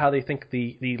 talk about how they think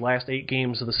the last 8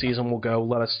 games of the season will go.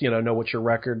 Let us know what your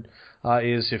record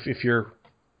is if you're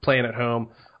playing at home,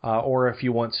 or if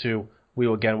you want to. We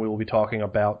will be talking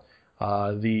about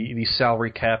the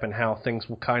salary cap and how things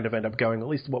will kind of end up going. At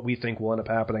least what we think will end up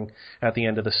happening at the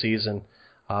end of the season.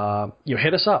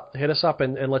 Hit us up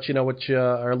and let us know what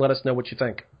you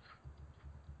think.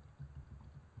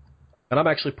 And I'm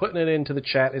actually putting it into the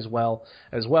chat as well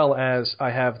as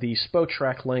I have the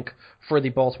SpoTrack link for the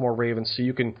Baltimore Ravens, so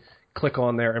you can click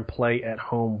on there and play at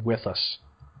home with us.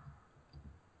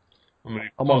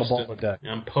 I'm on the ball today.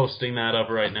 I'm posting that up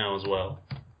right now as well.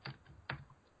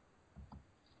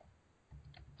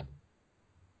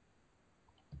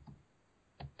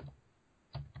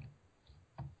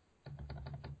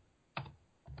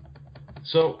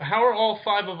 So, how are all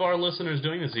 5 of our listeners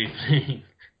doing this evening?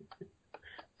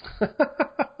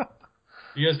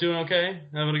 You guys doing okay?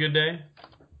 Having a good day?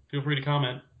 Feel free to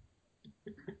comment.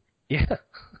 Yeah.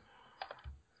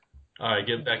 All right,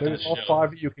 get back to the show. All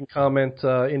 5 of you can comment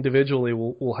individually.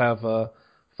 We'll have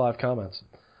 5 comments.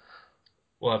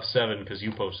 We'll have 7 because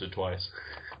you posted twice.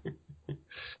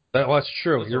 That's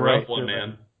true. That's You're a rough right. one,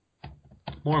 man.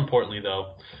 More importantly,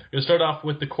 though, we're going to start off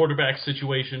with the quarterback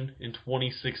situation in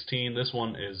 2016. This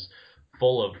one is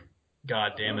full of,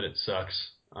 God damn it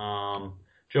sucks.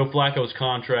 Joe Flacco's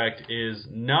contract is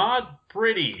not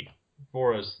pretty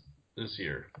for us this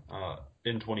year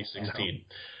in 2016. No.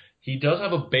 He does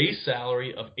have a base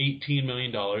salary of $18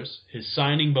 million. His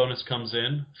signing bonus comes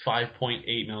in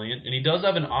 $5.8 million, and he does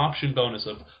have an option bonus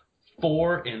of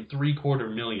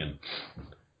 $4.75 million.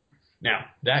 Now,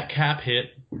 that cap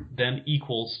hit then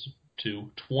equals to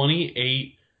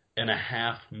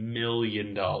 $28.5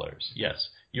 million. Yes,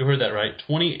 you heard that right.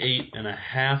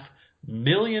 $28.5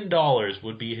 million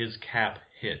would be his cap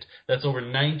hit. That's over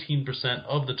 19%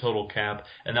 of the total cap,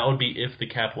 and that would be if the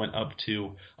cap went up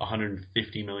to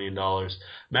 $150 million.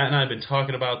 Matt and I have been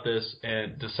talking about this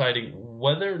and deciding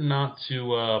whether or not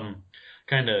to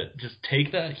kind of just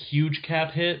take that huge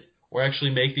cap hit or actually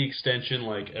make the extension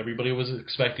like everybody was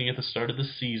expecting at the start of the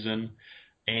season.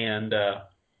 And I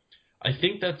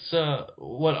think that's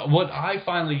what I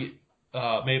finally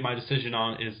made my decision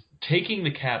on is taking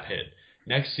the cap hit.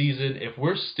 Next season, if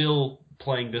we're still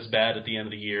playing this bad at the end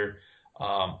of the year,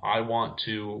 I want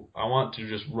to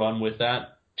just run with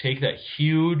that, take that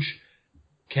huge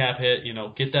cap hit,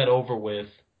 get that over with,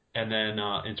 and then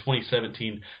in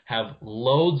 2017 have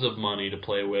loads of money to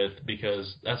play with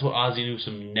because that's what Ozzie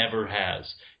Newsome never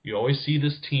has. You always see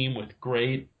this team with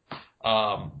great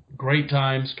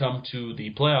times come to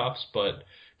the playoffs, but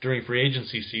during free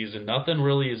agency season, nothing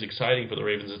really is exciting for the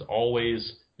Ravens. It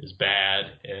always is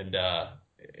bad, and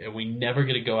we never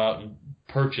get to go out and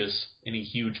purchase any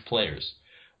huge players.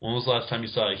 When was the last time you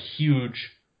saw a huge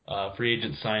free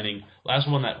agent signing? Last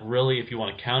one that really, if you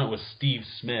want to count it, was Steve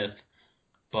Smith,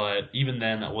 but even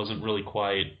then, that wasn't really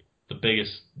quite the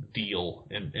biggest deal,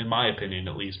 in my opinion,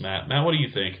 at least, Matt. Matt, what do you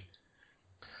think?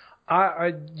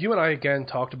 You and I, again,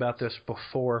 talked about this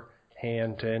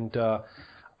beforehand, and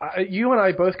you and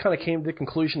I both kind of came to the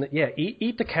conclusion that, yeah,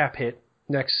 eat the cap hit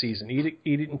next season. Eat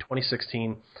it in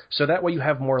 2016. So that way you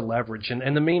have more leverage.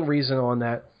 And the main reason on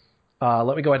that,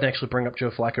 let me go ahead and actually bring up Joe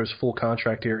Flacco's full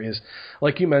contract here, is,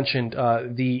 like you mentioned,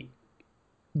 the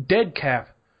dead cap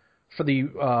for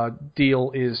the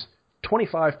deal is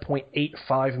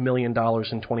 $25.85 million in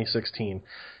 2016.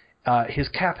 His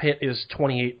cap hit is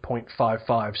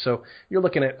 $28.55, so you're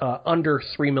looking at under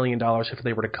 $3 million if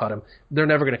they were to cut him. They're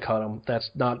never going to cut him.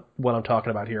 That's not what I'm talking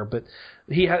about here. But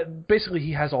he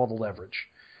has all the leverage.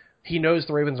 He knows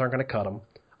the Ravens aren't going to cut him,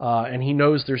 and he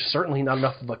knows there's certainly not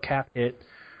enough of a cap hit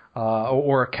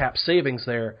or a cap savings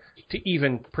there to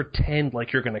even pretend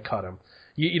like you're going to cut him.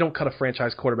 You don't cut a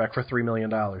franchise quarterback for $3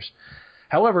 million.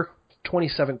 However,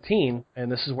 2017,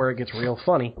 and this is where it gets real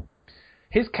funny,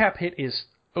 his cap hit is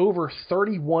over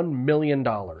 $31 million.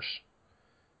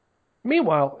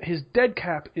 Meanwhile, his dead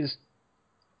cap is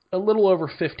a little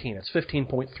over 15. It's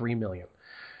 $15.3 million.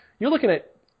 You're looking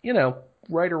at,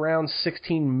 right around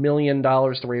 $16 million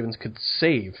the Ravens could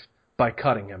save by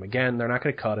cutting him. Again, they're not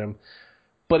going to cut him,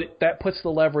 but that puts the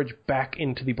leverage back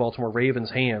into the Baltimore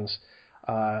Ravens' hands.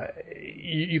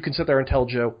 You can sit there and tell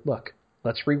Joe, look,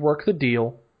 let's rework the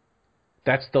deal.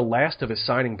 That's the last of his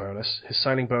signing bonus. His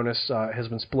signing bonus has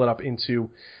been split up into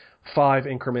 5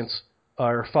 increments,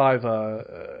 or 5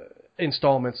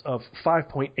 installments of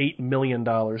 $5.8 million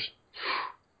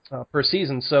per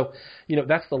season. So,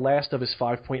 that's the last of his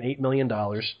 $5.8 million.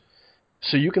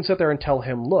 So you can sit there and tell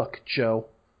him, look, Joe,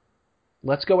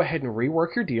 let's go ahead and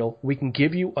rework your deal. We can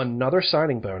give you another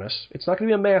signing bonus. It's not going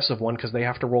to be a massive one because they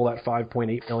have to roll that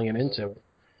 $5.8 million into it.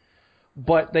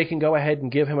 But they can go ahead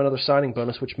and give him another signing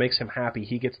bonus, which makes him happy.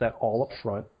 He gets that all up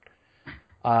front.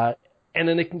 And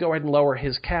then they can go ahead and lower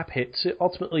his cap hit to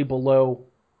ultimately below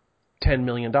 $10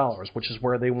 million, which is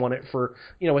where they want it for,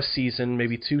 a season,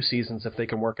 maybe 2 seasons if they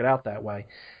can work it out that way.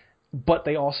 But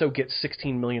they also get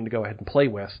 $16 million to go ahead and play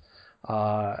with.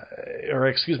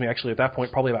 Actually at that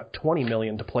point, probably about $20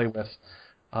 million to play with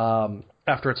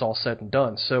after it's all said and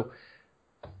done. So,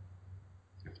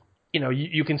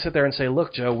 you can sit there and say,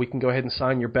 look, Joe, we can go ahead and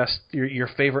sign your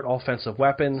favorite offensive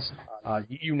weapons.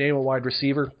 You name a wide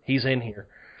receiver, he's in here.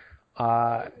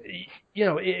 That's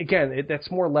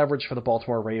more leverage for the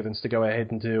Baltimore Ravens to go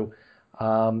ahead and do.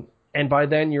 And by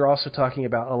then, you're also talking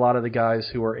about a lot of the guys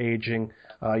who are aging,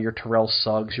 your Terrell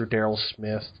Suggs, your Darryl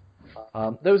Smith.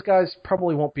 Those guys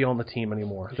probably won't be on the team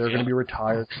anymore. They're going to be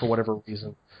retired for whatever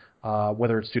reason,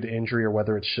 whether it's due to injury or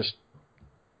whether it's just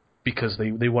because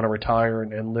they want to retire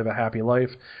and live a happy life.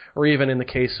 Or even in the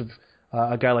case of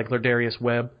a guy like Lardarius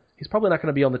Webb, he's probably not going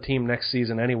to be on the team next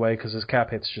season anyway because his cap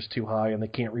hit's just too high and they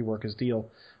can't rework his deal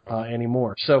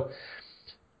anymore. So,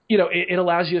 it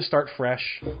allows you to start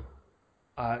fresh,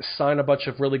 sign a bunch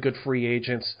of really good free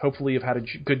agents. Hopefully you've had a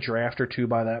good draft or 2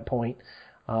 by that point.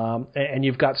 And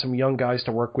you've got some young guys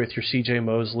to work with, your C.J.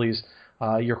 Mosleys,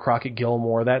 your Crockett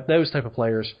Gilmore, those type of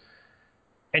players.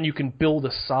 And you can build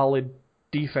a solid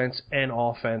defense and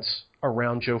offense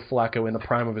around Joe Flacco in the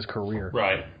prime of his career.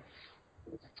 Right.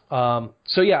 I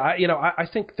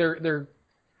think they're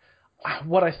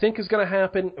what I think is going to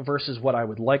happen versus what I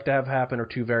would like to have happen are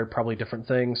 2 very probably different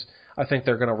things. I think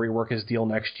they're going to rework his deal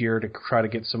next year to try to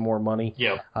get some more money.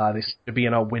 Yeah. They seem to be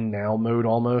in a win now mode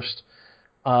almost.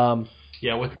 With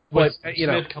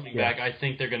Smith coming back, I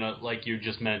think they're going to, like you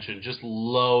just mentioned, just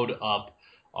load up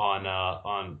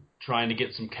on trying to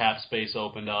get some cap space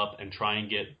opened up and try and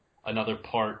get another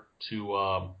part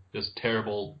to this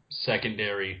terrible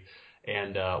secondary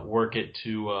and work it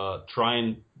to try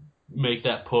and make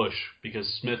that push because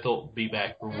Smith will be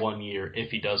back for 1 year if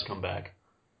he does come back.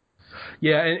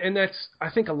 Yeah, and that's, I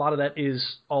think a lot of that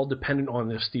is all dependent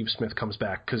on if Steve Smith comes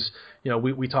back because,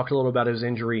 we talked a little about his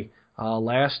injury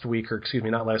last week, or excuse me,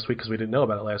 not last week because we didn't know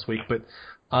about it last week, but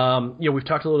we've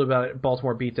talked a little about it at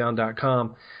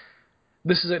BaltimoreBeatdown.com.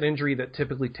 This is an injury that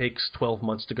typically takes 12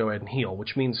 months to go ahead and heal,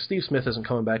 which means Steve Smith isn't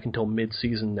coming back until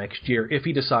mid-season next year if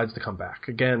he decides to come back.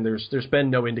 Again, there's been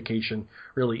no indication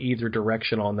really either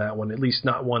direction on that one, at least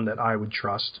not one that I would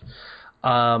trust.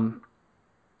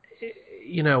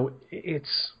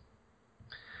 It's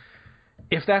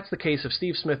if that's the case, if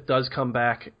Steve Smith does come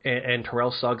back and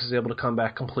Terrell Suggs is able to come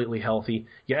back completely healthy,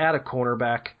 you add a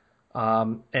cornerback,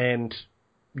 and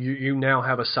you now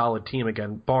have a solid team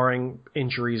again, barring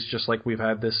injuries just like we've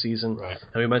had this season. Right.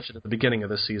 And we mentioned at the beginning of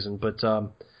this season. But,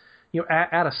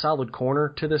 add a solid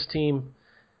corner to this team,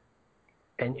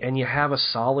 and you have a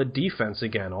solid defense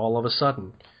again all of a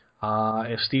sudden.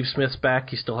 If Steve Smith's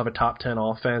back, you still have a top 10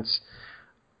 offense.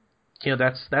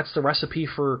 That's the recipe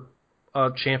for a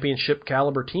championship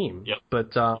caliber team. Yep.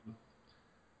 But,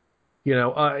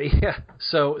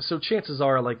 So chances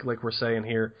are, like we're saying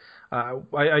here,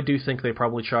 I do think they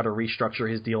probably try to restructure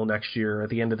his deal next year at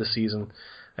the end of the season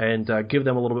and give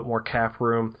them a little bit more cap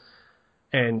room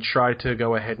and try to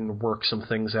go ahead and work some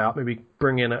things out. Maybe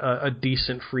bring in a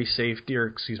decent free safety,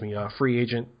 or free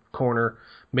agent corner,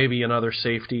 maybe another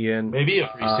safety in. Maybe a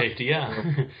free safety, yeah.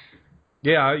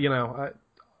 Yeah,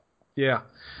 yeah.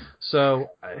 So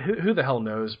who the hell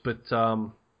knows? But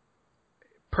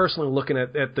personally, looking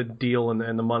at the deal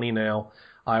and the money now,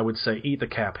 I would say eat the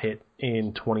cap hit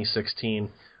in 2016,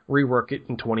 rework it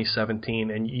in 2017,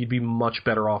 and you'd be much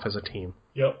better off as a team.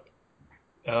 Yep.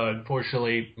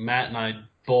 Unfortunately, Matt and I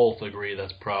both agree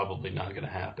that's probably not going to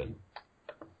happen.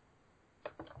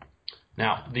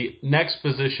 Now, the next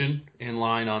position in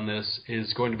line on this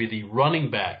is going to be the running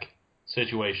back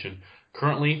situation.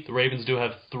 Currently, the Ravens do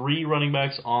have 3 running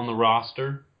backs on the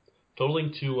roster,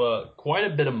 totaling to quite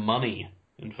a bit of money.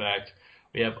 In fact,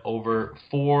 we have over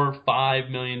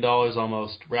 $5 million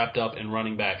almost wrapped up in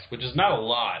running backs, which is not a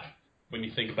lot. When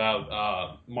you think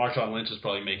about Marshawn Lynch is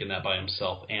probably making that by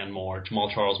himself and more. Jamal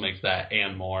Charles makes that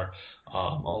and more. A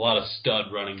lot of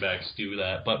stud running backs do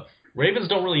that. But Ravens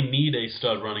don't really need a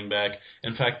stud running back.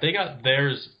 In fact, they got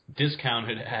theirs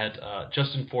discounted at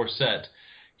Justin Forsett.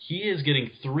 He is getting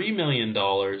 $3 million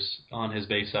on his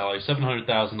base salary,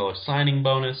 $700,000 signing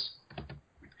bonus.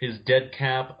 His dead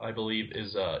cap, I believe,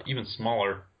 is even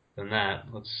smaller than that.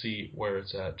 Let's see where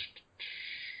it's at.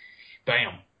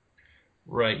 Bam.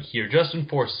 Right here, Justin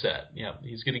Forsett. Yeah,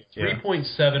 he's getting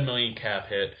 $3.7 million cap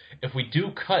hit. If we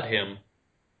do cut him,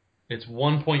 it's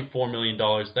 $1.4 million.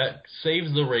 That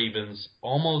saves the Ravens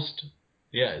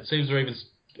it saves the Ravens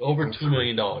over $2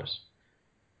 million.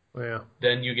 Yeah.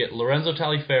 Then you get Lorenzo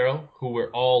Taliaferro, who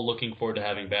we're all looking forward to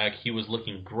having back. He was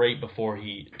looking great before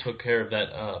he took care of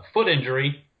that foot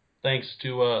injury. Thanks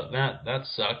to that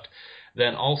sucked.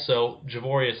 Then also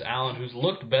Javorius Allen, who's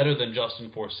looked better than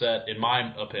Justin Forsett, in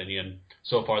my opinion,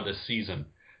 so far this season.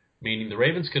 Meaning the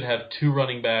Ravens could have 2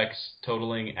 running backs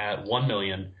totaling at $1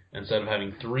 million instead of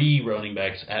having 3 running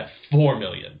backs at $4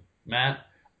 million. Matt,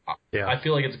 I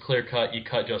feel like it's a clear cut. You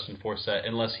cut Justin Forsett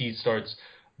unless he starts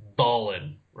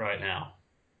balling right now.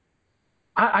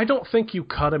 I don't think you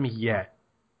cut him yet.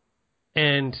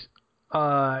 And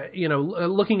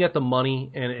looking at the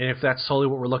money, and if that's solely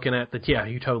what we're looking at, that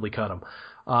you totally cut him.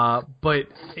 But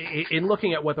in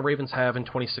looking at what the Ravens have in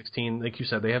 2016, like you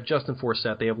said, they have Justin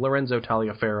Forsett, they have Lorenzo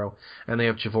Taliaferro, and they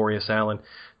have Javorius Allen.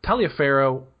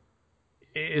 Taliaferro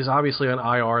is obviously on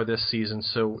IR this season,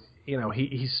 so he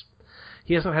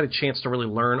hasn't had a chance to really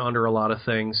learn under a lot of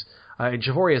things.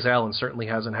 Javorius Allen certainly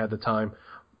hasn't had the time.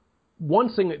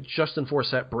 One thing that Justin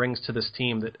Forsett brings to this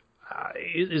team that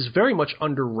is very much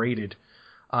underrated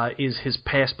is his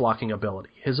pass blocking ability.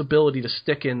 His ability to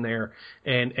stick in there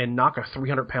and knock a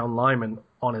 300-pound lineman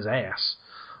on his ass,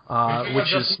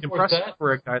 which is impressive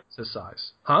for a guy that's his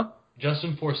size. Huh?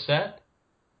 Justin Forsett?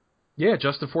 Yeah,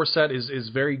 Justin Forsett is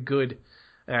very good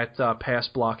at pass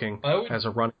blocking as a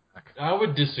running back. I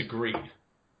would disagree.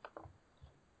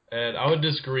 And I would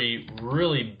disagree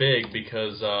really big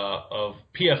because of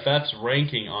PFF's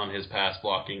ranking on his pass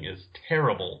blocking is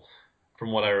terrible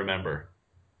from what I remember.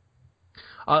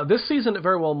 This season it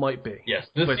very well might be. Yes,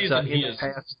 this season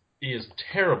he is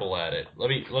terrible at it. Let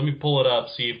me pull it up,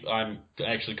 see if I'm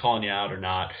actually calling you out or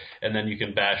not, and then you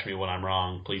can bash me when I'm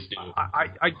wrong. Please do.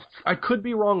 I could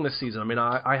be wrong this season. I mean,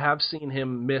 I have seen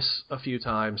him miss a few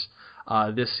times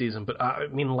this season, but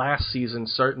last season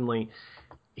certainly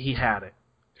he had it.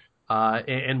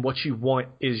 And what you want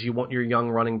is your young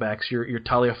running backs, your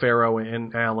Taliaferro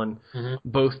and Allen,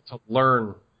 both to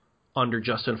learn under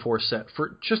Justin Forsett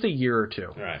for just a year or two.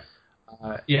 All right.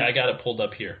 I got it pulled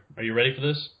up here. Are you ready for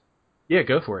this? Yeah,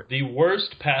 go for it. The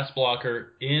worst pass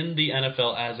blocker in the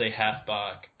NFL as a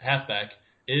halfback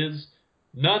is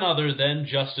none other than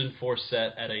Justin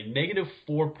Forsett at a negative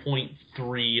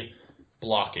 4.3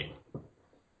 blocking.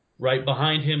 Right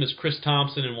behind him is Chris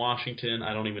Thompson in Washington.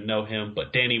 I don't even know him,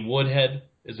 but Danny Woodhead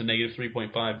is a negative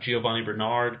 3.5. Giovanni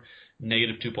Bernard,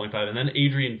 negative 2.5. And then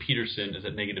Adrian Peterson is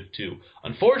at negative 2.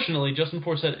 Unfortunately, Justin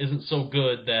Forsett isn't so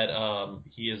good that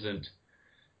he isn't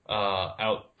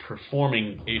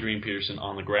outperforming Adrian Peterson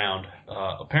on the ground.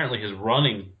 Apparently his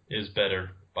running is better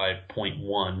by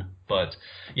 0.1. But,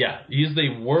 he's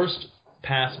the worst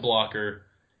pass blocker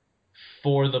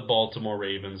for the Baltimore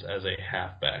Ravens as a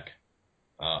halfback.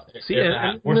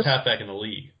 Worst halfback in the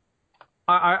league.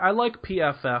 I like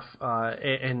PFF,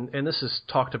 and this is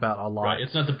talked about a lot. Right,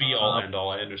 it's not the be-all, end-all,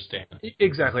 I understand.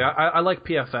 Exactly. I like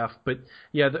PFF, but,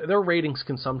 their ratings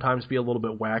can sometimes be a little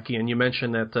bit wacky, and you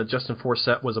mentioned that Justin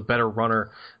Forsett was a better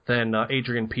runner than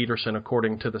Adrian Peterson,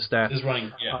 according to the stats. His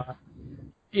running,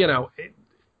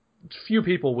 few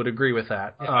people would agree with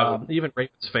that. Yeah, Even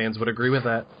Ravens fans would agree with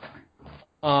that.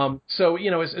 So,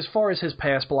 as far as his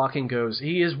pass blocking goes,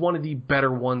 he is one of the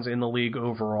better ones in the league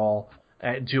overall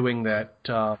at doing that.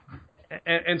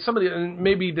 And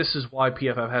maybe this is why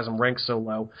PFF has him ranked so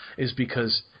low, is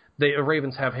because the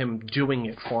Ravens have him doing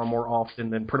it far more often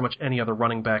than pretty much any other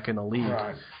running back in the league.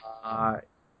 right.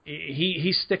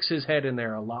 He sticks his head in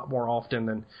there a lot more often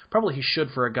than probably he should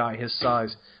for a guy his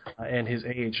size and his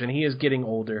age, and he is getting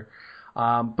older.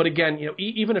 But again,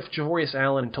 even if Javorius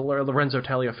Allen and Lorenzo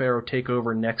Taliaferro take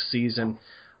over next season,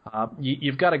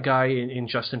 you've got a guy in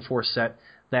Justin Forsett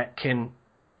that can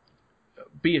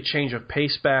be a change of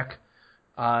pace back,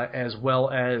 as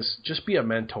well as just be a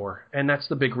mentor. And that's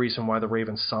the big reason why the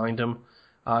Ravens signed him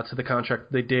to the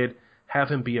contract they did, have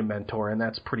him be a mentor, and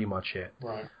that's pretty much it.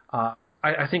 Right.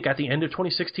 I think at the end of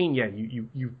 2016,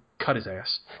 you cut his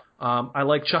ass. I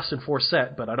like Justin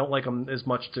Forsett, but I don't like him as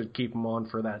much to keep him on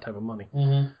for that type of money.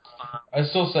 Mm-hmm. I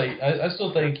still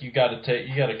think you got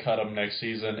to cut him next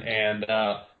season and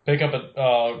pick up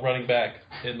a running back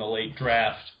in the late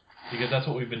draft, because that's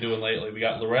what we've been doing lately. We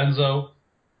got Lorenzo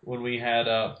when we had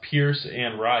Pierce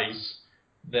and Rice.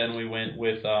 Then we went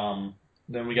with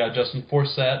then we got Justin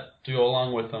Forsett to go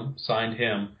along with him, signed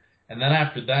him. And then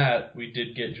after that, we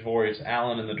did get Javorius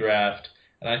Allen in the draft.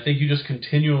 And I think you just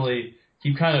continually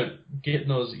keep kind of getting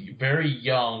those very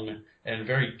young and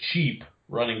very cheap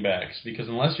running backs, because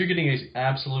unless you're getting an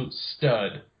absolute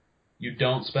stud, you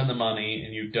don't spend the money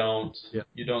and you don't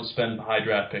spend high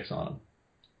draft picks on them.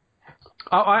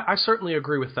 I certainly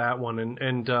agree with that one,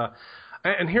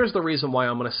 and here's the reason why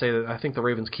I'm going to say that I think the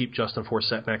Ravens keep Justin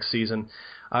Forsett next season.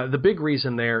 The big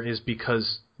reason there is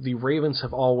because the Ravens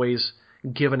have always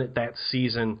given it that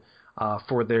season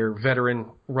for their veteran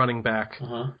running back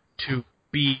to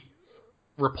be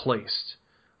replaced.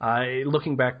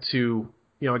 Looking back to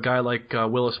a guy like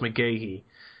Willis McGahee,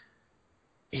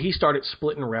 he started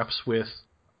splitting reps with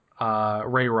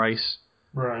Ray Rice,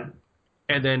 right?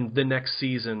 And then the next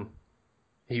season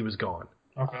he was gone.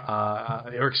 Okay.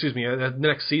 The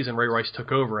next season Ray Rice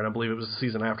took over, and I believe it was the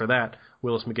season after that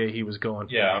Willis McGahee was gone.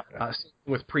 Yeah. Okay.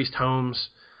 With Priest Holmes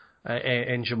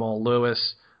and Jamal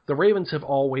Lewis, the Ravens have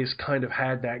always kind of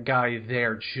had that guy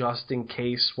there just in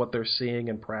case what they're seeing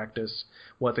in practice,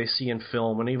 what they see in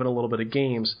film, and even a little bit of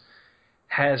games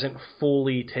hasn't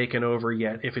fully taken over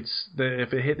yet. If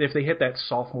they hit that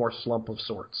sophomore slump of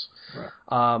sorts,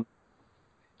 right.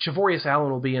 Javorius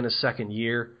Allen will be in his second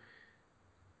year.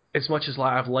 As much as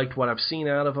I've liked what I've seen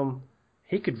out of him,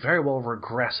 he could very well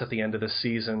regress at the end of the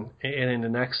season and in the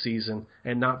next season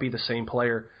and not be the same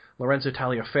player. Lorenzo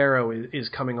Taliaferro is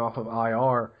coming off of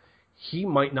IR. He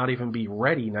might not even be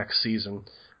ready next season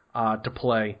to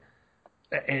play.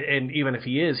 And even if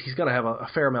he is, he's going to have a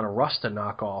fair amount of rust to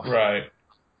knock off. Right.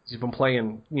 He's been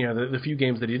playing, the few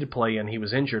games that he did play in, he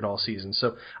was injured all season.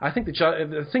 So I think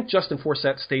Justin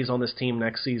Forsett stays on this team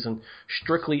next season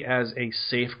strictly as a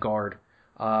safeguard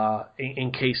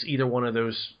in case either one of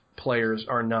those players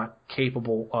are not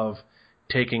capable of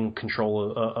taking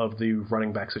control of the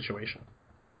running back situation.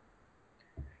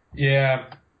 Yeah,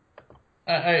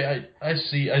 I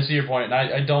see your point, and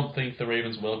I don't think the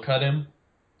Ravens will cut him.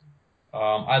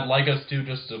 I'd like us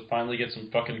to finally get some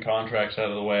fucking contracts out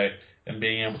of the way and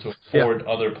being able to afford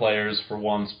other players for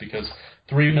once, because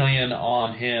 $3 million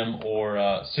on him or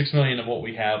 $6 million of what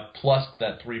we have plus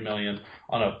that $3 million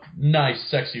on a nice,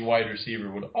 sexy wide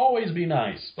receiver would always be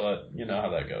nice, but you know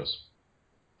how that goes.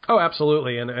 Oh,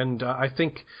 absolutely, and I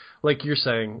think, like you're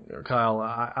saying, Kyle,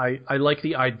 I like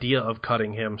the idea of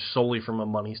cutting him solely from a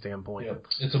money standpoint. Yeah.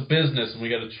 It's a business, and we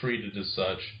got to treat it as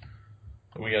such.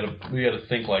 And we got to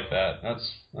think like that.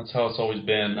 That's how it's always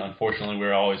been. Unfortunately,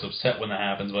 we're always upset when that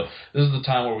happens, but this is the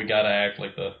time where we got to act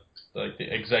like the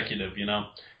executive,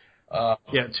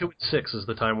 2-6 is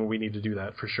the time where we need to do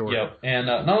that for sure. Yeah, and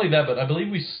not only that, but I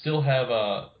believe we still have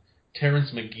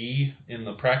Terrence McGee in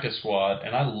the practice squad,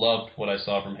 and I loved what I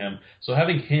saw from him. So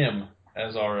having him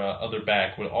as our other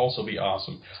back would also be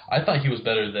awesome. I thought he was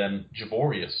better than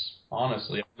Javorius,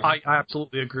 honestly. I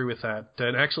absolutely agree with that.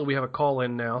 And actually, we have a call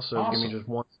in now, so Awesome. Give me just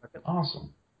 1 second.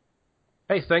 Awesome.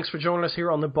 Hey, thanks for joining us here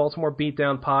on the Baltimore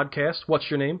Beatdown podcast. What's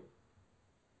your name?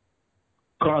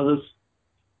 Carlos.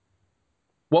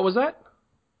 What was that?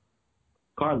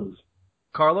 Carlos.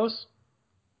 Carlos?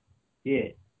 Yeah.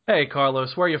 Hey,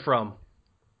 Carlos. Where are you from?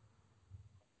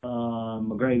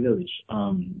 McGray Village.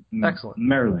 Excellent.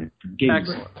 Maryland.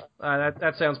 Excellent.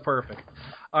 That sounds perfect.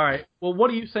 All right. Well, what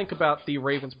do you think about the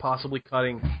Ravens possibly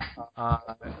cutting,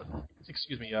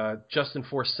 Justin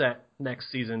Forsett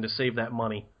next season to save that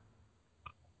money?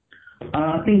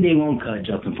 I think they won't cut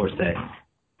Justin Forsett.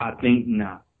 I think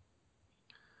not.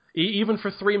 Even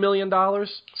for $3 million?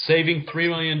 Saving $3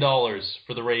 million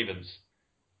for the Ravens.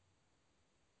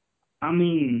 I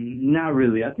mean, not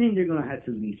really. I think they're going to have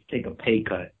to at least take a pay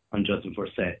cut on Justin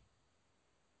Forsett.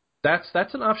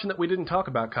 That's an option that we didn't talk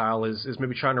about, Kyle, is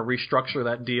maybe trying to restructure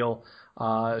that deal,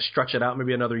 stretch it out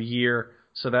maybe another year,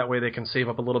 so that way they can save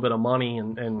up a little bit of money,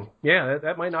 and yeah,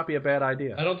 that might not be a bad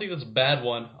idea. I don't think that's a bad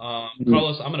one.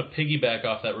 Carlos, I'm going to piggyback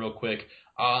off that real quick.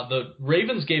 The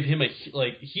Ravens gave him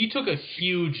he took a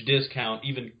huge discount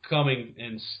even coming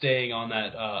and staying on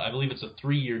that, I believe it's a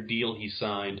 3-year deal he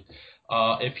signed.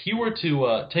 If he were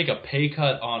to take a pay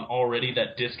cut on already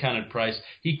that discounted price,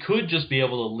 he could just be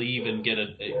able to leave and get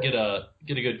a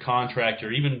good contract,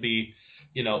 or even be,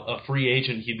 a free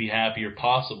agent. He'd be happier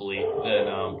possibly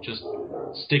than just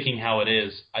sticking how it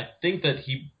is. I think that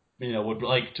he would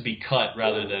like to be cut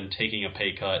rather than taking a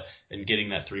pay cut and getting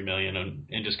that $3 million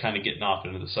and just kind of getting off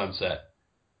into the sunset.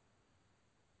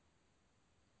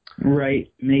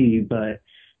 Right, maybe, but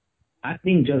I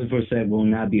think Justin Forsett will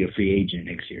not be a free agent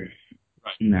next year.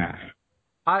 Right. Nah.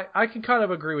 I can kind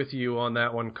of agree with you on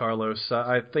that one, Carlos.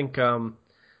 I think, again,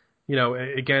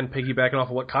 piggybacking off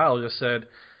of what Kyle just said,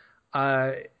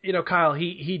 Kyle,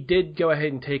 he did go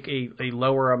ahead and take a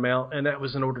lower amount, and that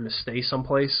was in order to stay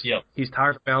someplace. Yep. He's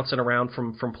tired of bouncing around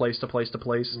from place to place to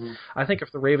place. Mm-hmm. I think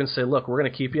if the Ravens say, look, we're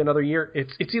going to keep you another year,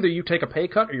 it's either you take a pay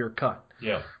cut or you're cut.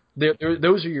 Yeah.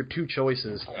 Those are your two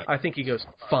choices. Right. I think he goes,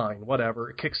 fine,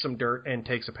 whatever, kicks some dirt and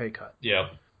takes a pay cut. Yeah.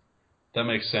 That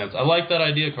makes sense. I like that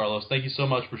idea, Carlos. Thank you so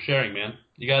much for sharing, man.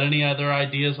 You got any other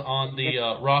ideas on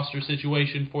the roster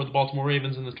situation for the Baltimore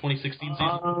Ravens in the 2016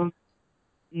 season?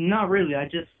 Not really. I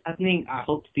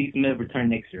hope Steve Smith return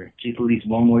next year, just at least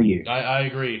one more year. I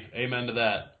agree. Amen to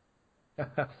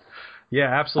that. Yeah,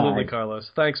 absolutely, Right. Carlos.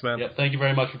 Thanks, man. Yeah, thank you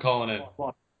very much for calling in.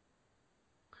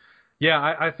 Yeah,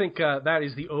 I think that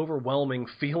is the overwhelming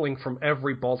feeling from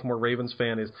every Baltimore Ravens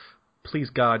fan is,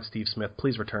 please God, Steve Smith,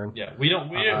 please return. Yeah,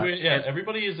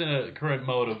 everybody is in a current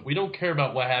mode of, we don't care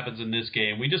about what happens in this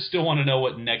game. We just still want to know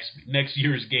what next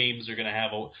year's games are going to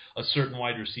have a certain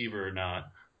wide receiver or not.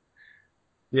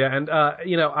 Yeah, and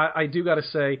I do got to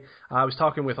say, I was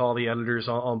talking with all the editors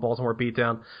on Baltimore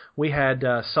Beatdown. We had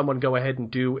someone go ahead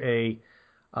and do a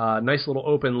nice little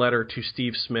open letter to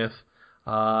Steve Smith,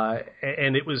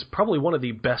 and it was probably one of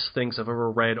the best things I've ever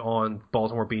read on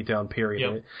Baltimore Beatdown.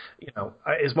 Period. Yep.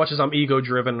 As much as I'm ego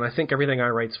driven, and I think everything I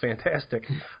write's fantastic.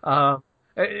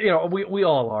 We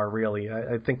all are really.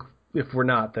 I think. If we're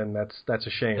not, then that's a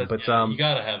shame. You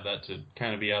gotta have that to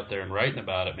kind of be out there and writing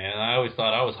about it, man. I always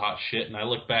thought I was hot shit, and I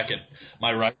look back at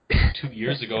my writing 2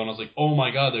 years ago, and I was like, oh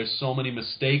my God, there's so many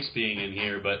mistakes being in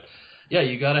here. But yeah,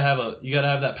 you gotta have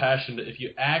that passion. If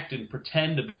you act and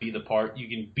pretend to be the part, you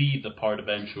can be the part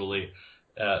eventually.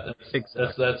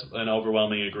 That's an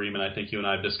overwhelming agreement. I think you and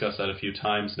I have discussed that a few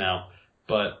times now.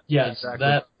 But yes,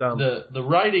 exactly. The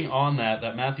writing on that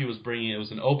Matthew was bringing, it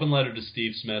was an open letter to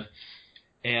Steve Smith.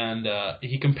 And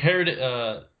he compared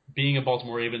being a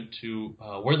Baltimore Raven to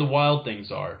Where the Wild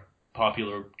Things Are,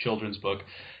 popular children's book.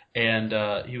 And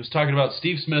he was talking about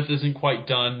Steve Smith isn't quite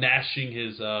done gnashing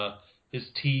his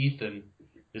teeth and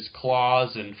his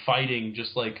claws and fighting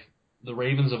just like the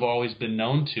Ravens have always been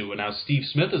known to, and how Steve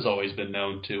Smith has always been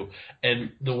known to.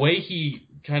 And the way he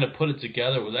kind of put it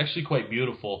together was actually quite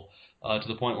beautiful. To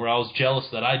the point where I was jealous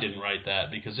that I didn't write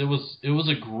that, because it was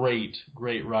a great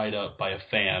write-up by a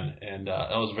fan, and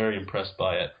I was very impressed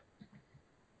by it.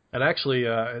 And actually,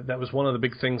 that was one of the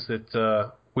big things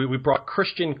that we brought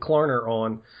Christian Klarner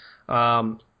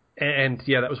on, and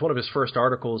yeah, that was one of his first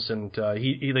articles, and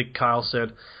he like Kyle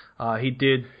said, he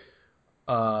did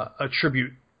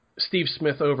attribute Steve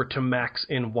Smith over to Max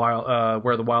in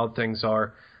Where the Wild Things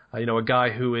Are, a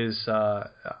guy who is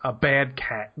a bad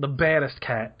cat, the baddest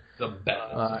cat.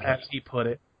 As he put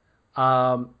it.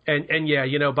 And yeah,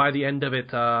 by the end of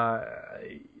it,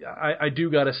 I do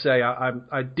got to say,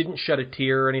 I didn't shed a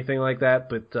tear or anything like that,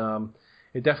 but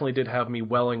it definitely did have me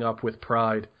welling up with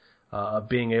pride of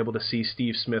being able to see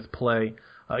Steve Smith play,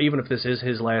 even if this is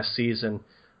his last season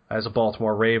as a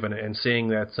Baltimore Raven, and seeing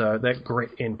that grit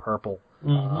in purple.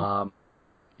 Mm-hmm.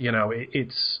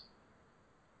 It's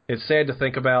sad to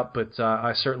think about, but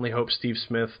I certainly hope Steve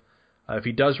Smith, if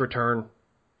he does return,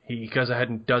 he goes ahead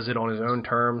and does it on his own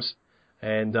terms.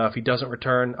 And if he doesn't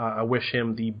return, I wish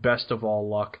him the best of all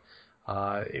luck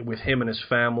with him and his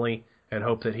family, and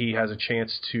hope that he has a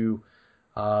chance to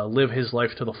live his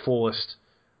life to the fullest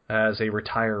as a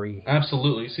retiree.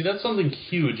 Absolutely. See, that's something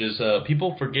huge, is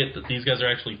people forget that these guys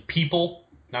are actually people,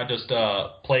 not just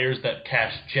players that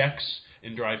cash checks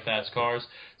and drive fast cars.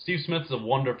 Steve Smith is a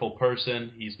wonderful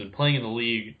person. He's been playing in the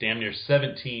league damn near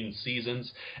 17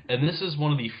 seasons, and this is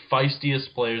one of the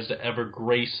feistiest players to ever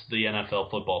grace the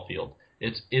NFL football field.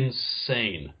 It's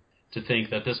insane to think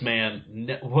that this man,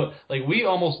 we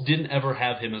almost didn't ever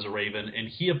have him as a Raven, and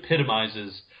he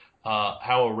epitomizes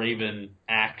how a Raven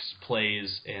acts,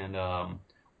 plays, and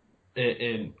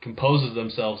composes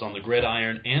themselves on the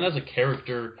gridiron, and as a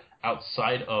character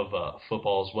outside of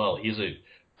football as well. He's a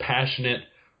passionate,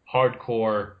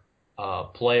 hardcore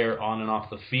player on and off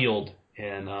the field,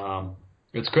 and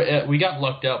it's great. We got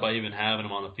lucked out by even having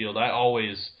him on the field. I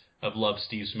always have loved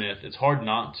Steve Smith. It's hard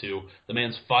not to. The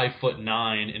man's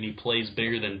 5'9", and he plays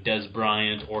bigger than Des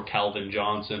Bryant or Calvin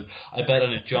Johnson. I bet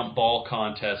on a jump ball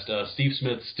contest, Steve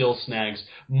Smith still snags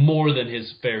more than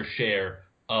his fair share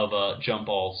of jump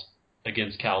balls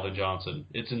against Calvin Johnson.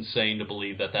 It's insane to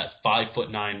believe that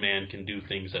 5'9" man can do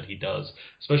things that he does,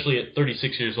 especially at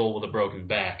 36 years old with a broken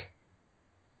back.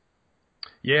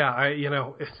 Yeah,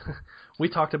 we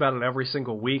talked about it every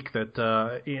single week that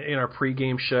in our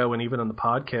pregame show and even on the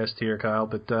podcast here, Kyle.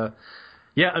 But the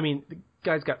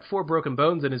guy's got 4 broken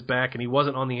bones in his back, and he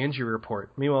wasn't on the injury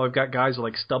report. Meanwhile, we've got guys with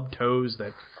like stubbed toes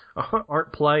that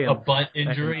aren't playing. A butt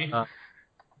injury.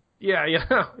 Yeah,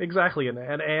 exactly, an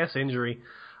ass injury,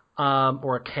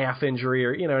 or a calf injury,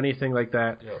 or anything like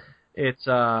that. Yep.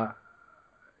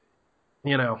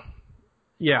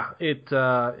 It's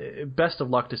best of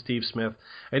luck to Steve Smith.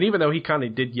 And even though he kind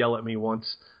of did yell at me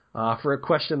once for a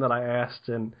question that I asked,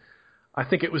 and I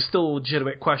think it was still a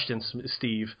legitimate question,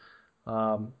 Steve.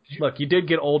 Look, you did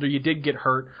get older, you did get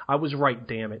hurt. I was right,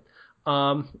 damn it.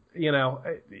 You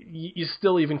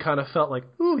still even kind of felt like,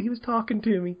 ooh, he was talking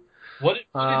to me. What did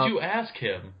you ask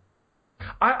him?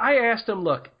 I asked him,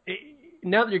 look,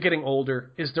 now that you're getting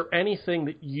older, is there anything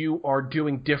that you are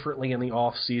doing differently in the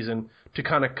off season to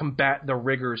kind of combat the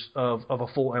rigors of a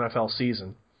full NFL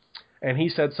season? And he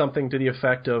said something to the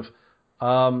effect of,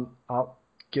 I'll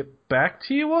get back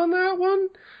to you on that one.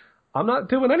 I'm not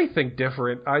doing anything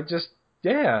different. And,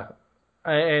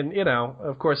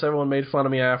 of course, everyone made fun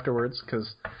of me afterwards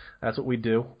because that's what we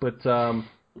do. But,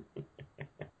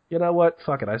 you know what?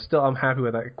 Fuck it. I'm happy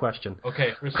with that question.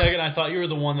 Okay, for a second, I thought you were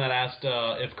the one that asked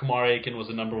if Kamar Aiken was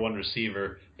the number 1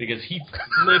 receiver, because he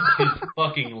flipped his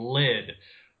fucking lid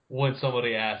when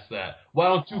somebody asked that. Why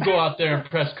don't you go out there and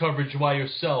press coverage by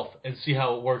yourself and see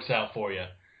how it works out for you?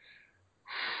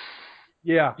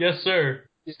 Yeah. Yes, sir,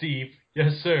 Steve.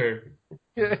 Yes, sir.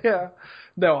 Yeah.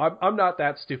 No, I'm not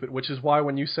that stupid, which is why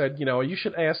when you said, you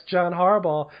should ask John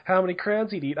Harbaugh how many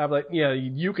crowns he'd eat, I'm like, yeah,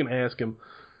 you can ask him.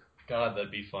 God,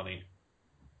 that'd be funny.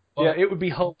 Yeah, it would be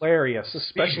hilarious,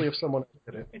 especially if someone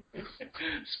did it.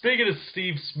 Speaking of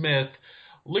Steve Smith,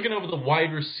 looking over the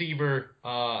wide receiver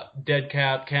dead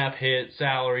cap hit,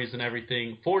 salaries, and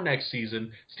everything for next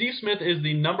season, Steve Smith is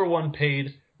the number 1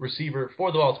 paid receiver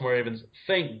for the Baltimore Ravens.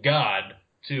 Thank God,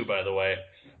 too, by the way.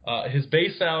 His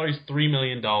base salary is $3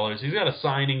 million. He's got a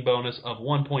signing bonus of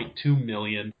 $1.2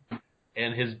 million.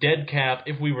 And his dead cap,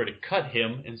 if we were to cut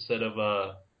him instead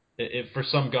of... if for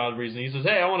some god reason he says,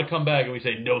 hey, I want to come back, and we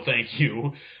say, no, thank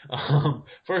you.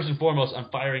 First and foremost, I'm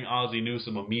firing Ozzie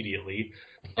Newsome immediately.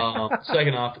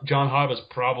 Second off, John Harbaugh's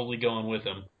probably going with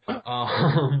him.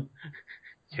 Yeah,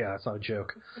 that's not a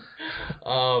joke.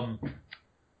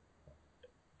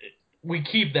 We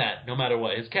keep that no matter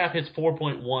what. His cap hits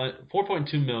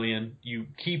 $4.2 million. You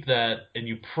keep that, and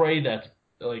you pray that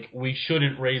we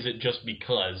shouldn't raise it just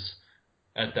because.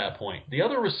 At that point, the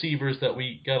other receivers that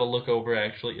we got to look over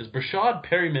actually is Brashad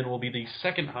Perryman will be the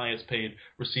second highest paid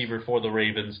receiver for the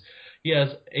Ravens. He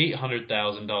has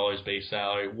 $800,000 base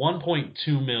salary,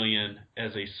 $1.2 million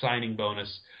as a signing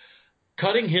bonus.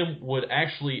 Cutting him would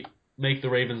actually make the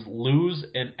Ravens lose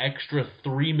an extra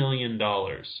 $3 million.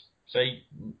 Say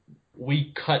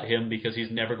we cut him because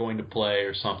he's never going to play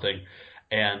or something,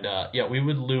 and we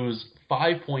would lose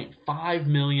 $5.5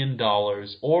 million,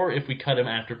 or if we cut him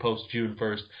after post June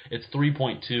 1st, it's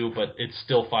 3.2, but it's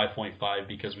still 5.5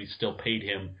 because we still paid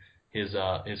him his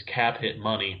cap hit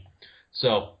money.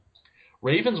 So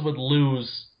Ravens would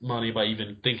lose money by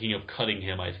even thinking of cutting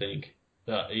him, I think,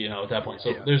 at that point.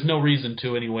 So There's no reason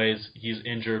to anyways. He's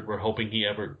injured. We're hoping he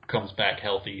ever comes back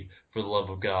healthy, for the love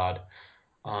of God.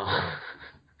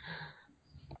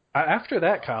 After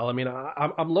that, Kyle,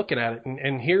 I'm looking at it,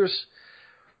 and here's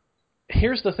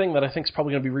the thing that I think is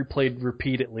probably going to be replayed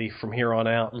repeatedly from here on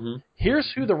out. Mm-hmm.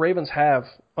 Here's who the Ravens have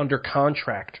under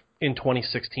contract in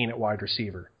 2016 at wide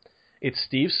receiver. It's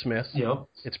Steve Smith. Yep.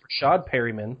 It's Rashad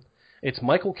Perryman. It's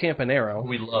Michael Campanaro.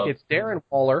 We love. It's Darren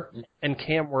Waller and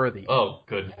Cam Worthy. Oh,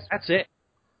 goodness. That's it.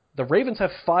 The Ravens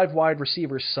have 5 wide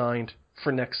receivers signed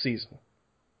for next season.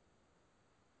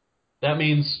 That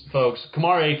means, folks,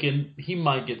 Kamar Aiken, he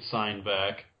might get signed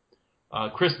back.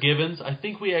 Chris Givens, I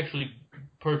think we actually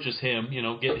purchase him,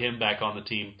 get him back on the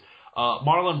team.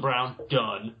 Marlon Brown,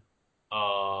 done.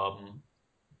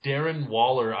 Darren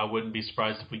Waller, I wouldn't be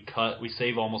surprised if we cut. We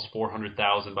save almost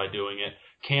 $400,000 by doing it.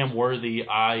 Cam Worthy,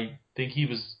 I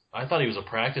thought he was a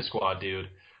practice squad dude.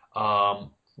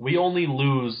 We only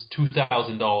lose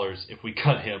 $2,000 if we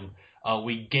cut him.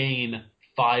 We gain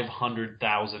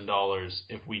 $500,000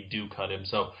 if we do cut him.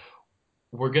 So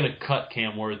we're going to cut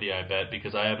Cam Worthy, I bet,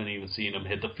 because I haven't even seen him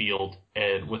hit the field.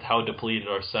 And with how depleted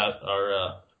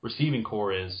our receiving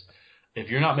core is, if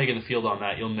you're not making the field on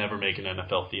that, you'll never make an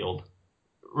NFL field.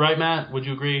 Right, Matt? Would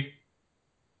you agree?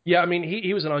 Yeah, I mean,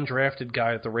 he was an undrafted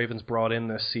guy that the Ravens brought in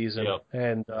this season, Yep.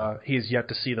 and he's yet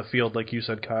to see the field, like you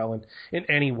said, Kyle, in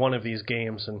any one of these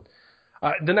games. And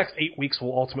the next 8 weeks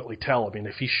will ultimately tell. I mean,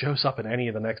 if he shows up in any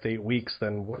of the next 8 weeks,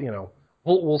 then,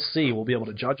 we'll see. We'll be able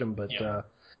to judge him. But,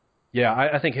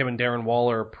 I think him and Darren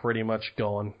Waller are pretty much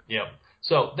gone. Yep.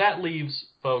 So that leaves,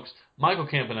 folks, Michael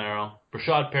Campanaro,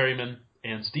 Brashad Perryman,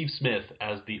 and Steve Smith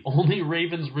as the only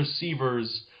Ravens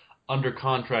receivers under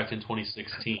contract in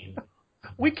 2016.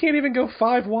 We can't even go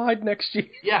 5 wide next year.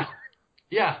 Yeah.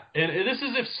 And this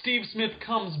is if Steve Smith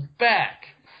comes back.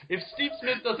 If Steve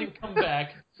Smith doesn't come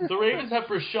back, the Ravens have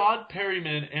Brashad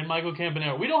Perryman and Michael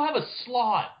Campanaro. We don't have a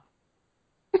slot.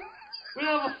 We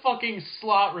don't have a fucking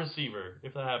slot receiver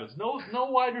if that happens. No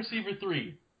wide receiver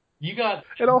 3. You got...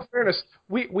 In all fairness,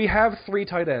 we have 3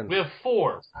 tight ends. We have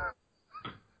 4.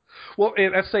 Well,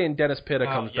 that's saying Dennis Pitta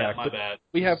comes back. My bad.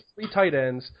 We have 3 tight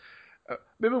ends.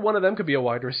 Maybe one of them could be a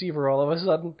wide receiver all of a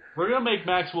sudden. We're going to make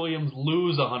Max Williams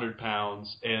lose 100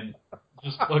 pounds and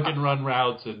just fucking run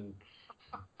routes and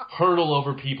hurdle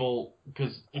over people.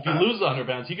 Because if he loses 100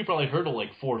 pounds, he could probably hurdle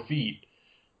like 4 feet.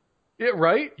 Yeah,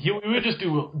 right? We would just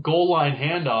do goal line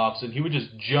handoffs, and he would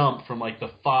just jump from like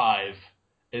the 5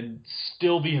 and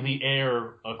still be in the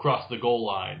air across the goal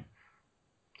line.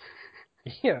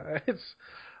 Yeah,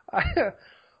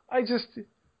 I just...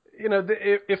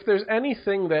 if there's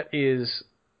anything that is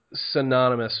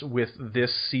synonymous with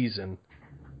this season,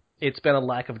 it's been a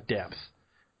lack of depth.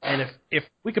 And if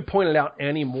we could point it out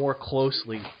any more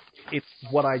closely, it's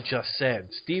what I just said.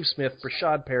 Steve Smith,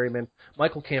 Brashad Perryman,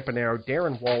 Michael Campanaro,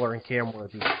 Darren Waller, and Cam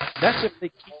Worthy. That's if they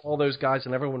keep all those guys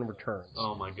and everyone returns.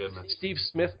 Oh, my goodness. Steve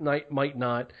Smith might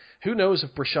not. Who knows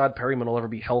if Brashad Perryman will ever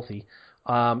be healthy.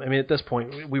 I mean, at this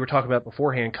point, we were talking about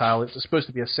beforehand, Kyle, it was supposed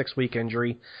to be a 6-week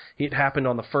injury. It happened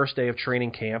on the first day of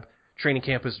training camp. Training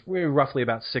camp is roughly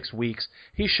about 6 weeks.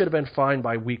 He should have been fine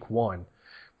by week 1.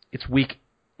 It's week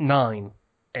 9,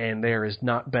 and there has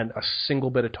not been a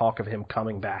single bit of talk of him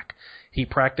coming back. He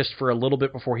practiced for a little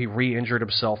bit before he re-injured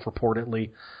himself, reportedly.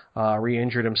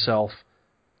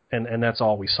 And that's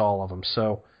all we saw of him.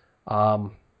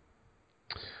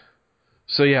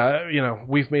 So yeah,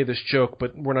 we've made this joke,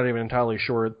 but we're not even entirely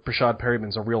sure Brashad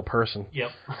Perryman's a real person. Yep.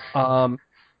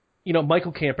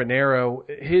 Michael Campanaro,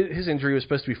 his injury was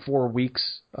supposed to be 4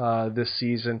 weeks this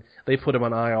season. They put him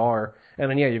on IR. And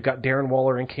then, you've got Darren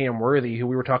Waller and Cam Worthy, who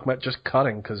we were talking about just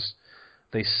cutting because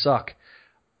they suck.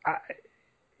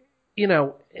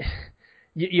 You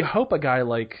hope a guy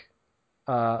like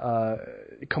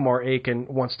Kamar Aiken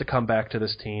wants to come back to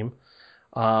this team.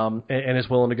 And is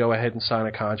willing to go ahead and sign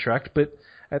a contract, but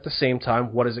at the same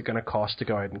time, what is it going to cost to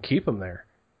go ahead and keep him there?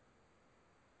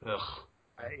 Ugh.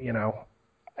 We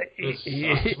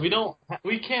don't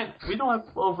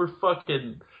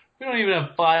even have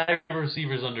 5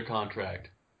 receivers under contract.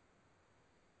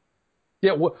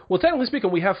 Yeah, well, technically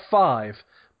speaking, we have 5,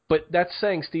 but that's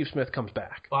saying Steve Smith comes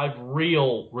back. 5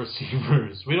 real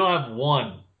receivers. We don't have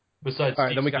 1 besides All right,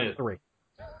 Steve then we Smith. got 3.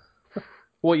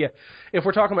 Well, yeah. If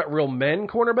we're talking about real men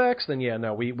cornerbacks, then we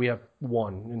have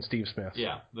 1 in Steve Smith.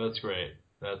 Yeah, that's great.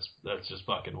 That's just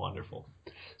fucking wonderful.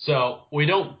 So we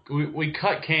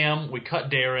cut Cam, we cut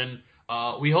Darren.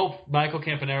 We hope Michael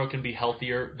Campanaro can be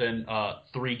healthier than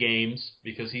 3 games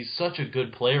because he's such a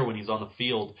good player when he's on the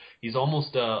field. He's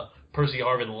almost Percy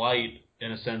Harvin light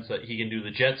in a sense that he can do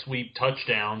the jet sweep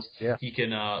touchdowns. Yeah. He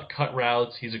can cut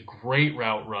routes. He's a great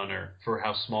route runner for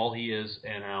how small he is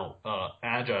and how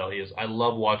agile he is. I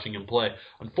love watching him play.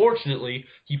 Unfortunately,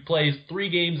 he plays 3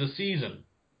 games a season.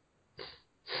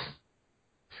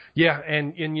 Yeah,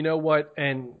 and you know what?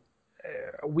 And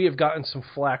we have gotten some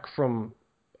flack from,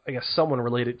 I guess, someone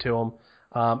related to him.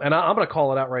 And I'm going to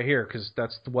call it out right here because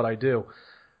that's what I do.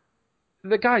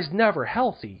 The guy's never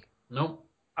healthy. Nope.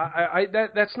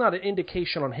 That's not an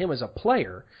indication on him as a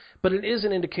player, but it is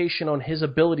an indication on his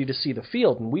ability to see the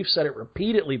field. And we've said it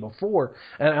repeatedly before,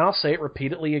 and I'll say it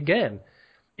repeatedly again.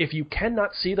 If you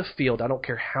cannot see the field, I don't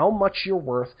care how much you're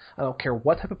worth, I don't care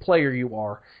what type of player you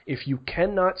are, if you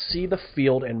cannot see the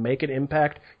field and make an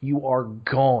impact, you are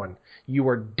gone. You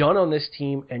are done on this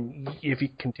team, and if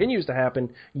it continues to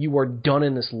happen, you are done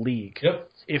in this league. Yep.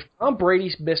 If Tom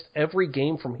Brady's missed every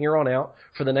game from here on out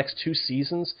for the next 2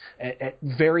 seasons at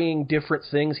varying different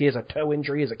things, he has a toe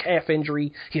injury, he has a calf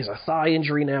injury, he has a thigh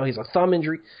injury now, he has a thumb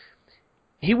injury,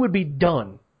 he would be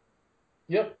done.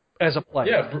 Yep. As a player.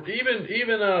 Yeah, even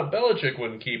Belichick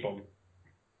wouldn't keep him.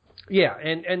 Yeah,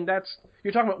 and that's,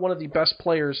 you're talking about one of the best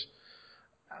players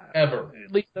ever.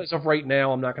 At least as of right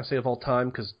now. I'm not going to say of all time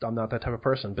because I'm not that type of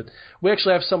person. But we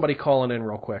actually have somebody calling in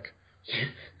real quick.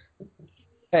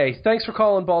 Hey, thanks for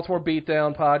calling Baltimore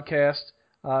Beatdown podcast.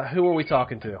 Who are we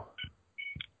talking to?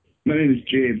 My name is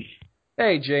James.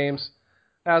 Hey, James.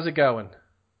 How's it going?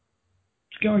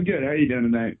 It's going good. How are you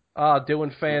doing tonight?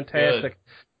 Doing fantastic.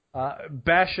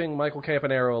 Bashing Michael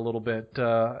Campanaro a little bit.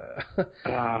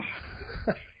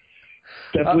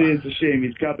 Definitely is a shame.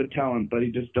 He's got the talent, but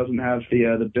he just doesn't have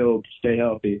the build to stay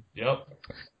healthy. Yep.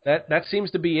 That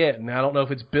seems to be it. And I don't know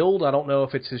if it's build. I don't know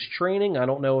if it's his training. I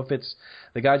don't know if it's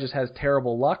the guy just has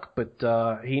terrible luck,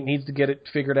 but he needs to get it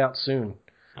figured out soon.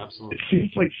 Absolutely. It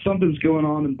seems like something's going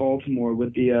on in Baltimore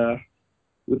with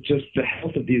just the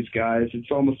health of these guys.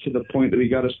 It's almost to the point that we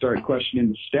got to start questioning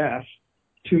the staff.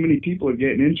 Too many people are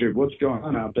getting injured. What's going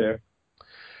on out there?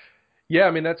 Yeah,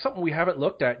 I mean, that's something we haven't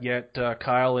looked at yet,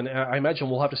 Kyle, and I imagine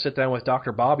we'll have to sit down with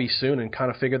Dr. Bobby soon and kind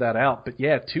of figure that out. But,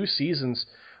 yeah, 2 seasons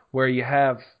where you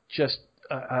have just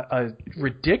a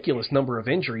ridiculous number of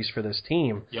injuries for this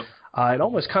team. Yep. It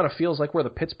almost kind of feels like we're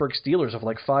the Pittsburgh Steelers of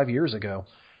like 5 years ago.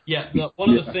 Yeah,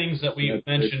 one of the things that we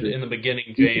mentioned in the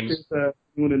beginning, James. There's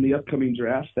anyone in the upcoming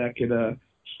draft that could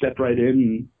step right in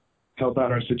and help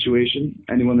out our situation?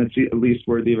 Anyone that's at least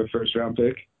worthy of a first-round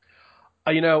pick?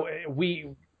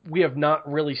 We have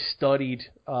not really studied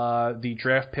the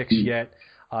draft picks yet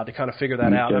to kind of figure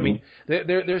that out. I mean,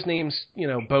 there's names.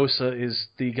 Bosa is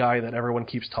the guy that everyone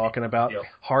keeps talking about. Yep.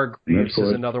 Hargreaves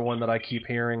is another one that I keep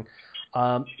hearing.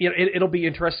 It'll be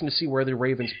interesting to see where the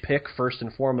Ravens pick first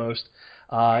and foremost,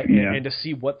 and to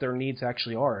see what their needs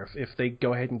actually are. If they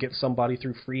go ahead and get somebody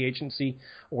through free agency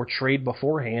or trade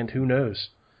beforehand, who knows?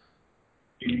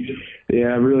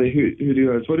 Yeah, really, who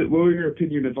knows? What were your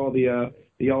opinion of all the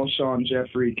Alshon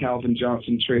Jeffrey, Calvin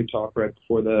Johnson trade talk right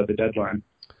before the deadline?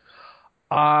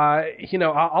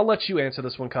 I'll let you answer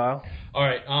this one, Kyle. All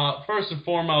right. First and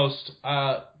foremost,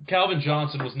 Calvin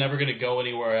Johnson was never going to go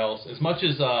anywhere else. As much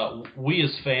as we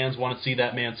as fans want to see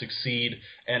that man succeed,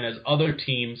 and as other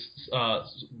teams,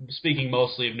 speaking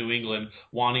mostly of New England,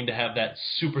 wanting to have that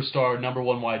superstar number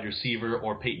 1 wide receiver,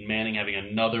 or Peyton Manning having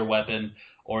another weapon,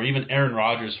 or even Aaron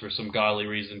Rodgers for some godly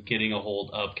reason getting a hold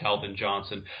of Calvin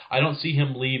Johnson, I don't see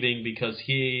him leaving because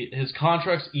his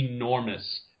contract's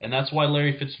enormous. And that's why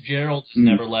Larry Fitzgerald has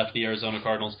never left the Arizona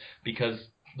Cardinals, because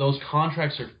those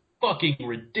contracts are fucking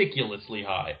ridiculously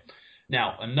high.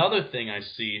 Now, another thing I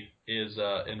see is,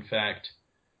 in fact,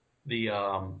 the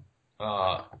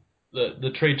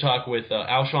trade talk with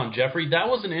Alshon Jeffrey. That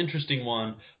was an interesting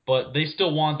one, but they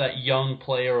still want that young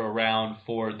player around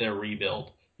for their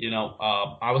rebuild.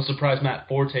 I was surprised Matt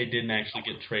Forte didn't actually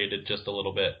get traded just a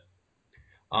little bit.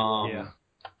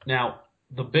 Now,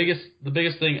 the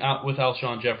biggest thing out with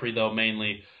Alshon Jeffrey, though,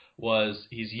 mainly was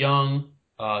he's young.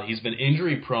 He's been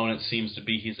injury prone. It seems to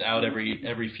be. He's out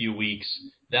every few weeks.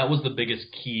 That was the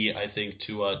biggest key, I think,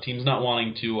 to teams not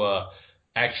wanting to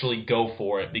actually go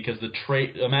for it, because the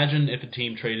trade. Imagine if a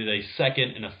team traded a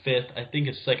second and a fifth. I think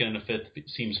a second and a fifth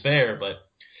seems fair, but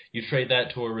you trade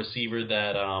that to a receiver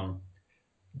that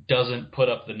doesn't put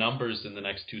up the numbers in the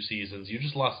next 2 seasons. You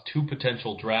just lost 2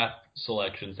 potential draft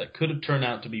selections that could have turned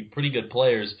out to be pretty good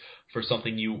players for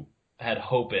something you had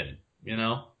hope in,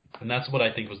 And that's what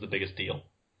I think was the biggest deal.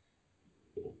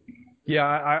 Yeah,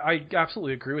 I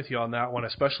absolutely agree with you on that one,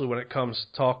 especially when it comes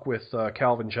to talk with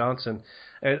Calvin Johnson.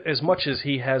 As much as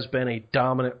he has been a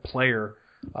dominant player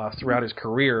throughout his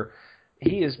career,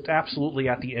 he is absolutely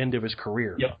at the end of his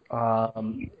career. Yep.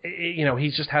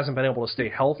 He just hasn't been able to stay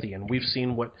healthy, and we've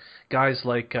seen what guys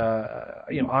like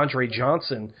Andre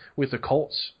Johnson with the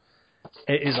Colts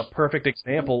is a perfect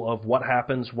example of what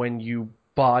happens when you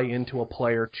buy into a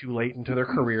player too late into their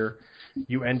career.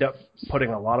 You end up putting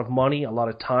a lot of money, a lot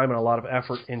of time, and a lot of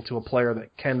effort into a player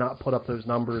that cannot put up those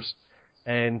numbers.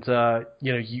 And,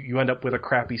 you end up with a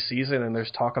crappy season, and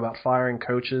there's talk about firing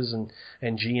coaches and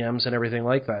GMs and everything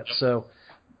like that. So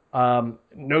no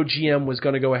GM was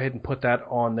going to go ahead and put that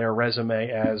on their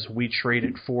resume as we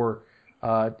traded for,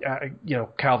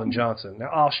 Calvin Johnson. Now,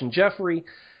 Alshon Jeffrey,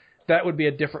 that would be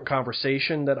a different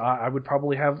conversation that I would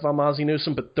probably have Ozzie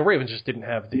Newsome, but the Ravens just didn't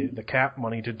have the cap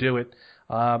money to do it,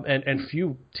 and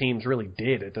few teams really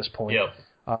did at this point.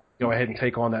 Go ahead and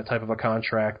take on that type of a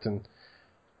contract, and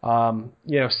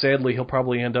sadly he'll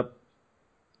probably end up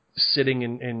sitting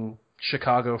in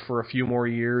Chicago for a few more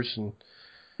years and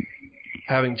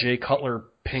having Jay Cutler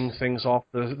ping things off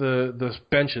the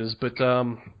benches, but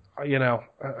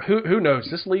who knows?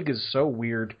 This league is so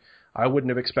weird. I wouldn't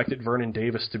have expected Vernon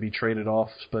Davis to be traded off,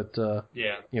 but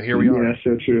here we are. Yeah,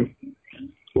 so true.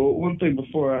 Well, one thing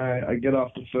before I get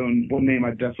off the phone, one name I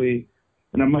definitely,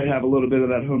 and I might have a little bit of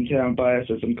that hometown bias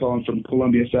as I'm calling from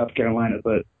Columbia, South Carolina,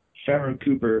 but Pharaoh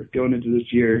Cooper going into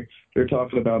this year, they're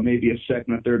talking about maybe a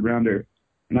second or third rounder,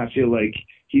 and I feel like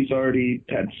he's already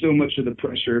had so much of the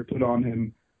pressure put on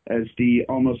him as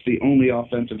almost the only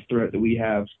offensive threat that we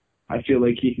have. I feel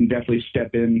like he can definitely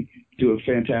step in, do a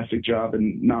fantastic job,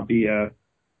 and not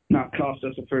cost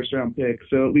us a first-round pick.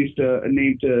 So at least a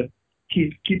name to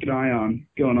keep an eye on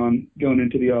going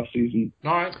into the off season.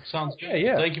 All right, sounds good.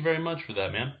 Yeah. Thank you very much for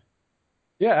that, man.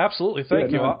 Yeah, absolutely.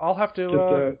 Thank you. No, I'll have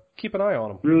to keep an eye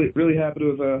on him. Really, really happy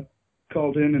to have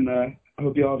called in, and I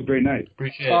hope you all have a great night.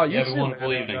 Appreciate it. You have a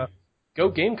wonderful evening. Go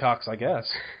Gamecocks, I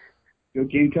guess. Go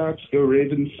Gamecocks. Go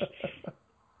Ravens.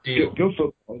 Deal. Go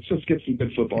football. Let's just get some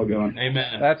good football going.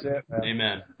 Amen. That's it, man.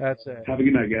 Amen. That's it. Have a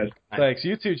good night, guys. Thanks.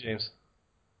 You too, James.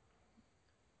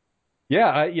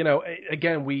 Yeah,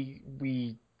 again, we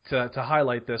to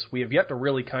highlight this, we have yet to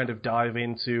really kind of dive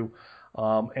into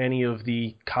any of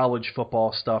the college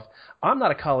football stuff. I'm not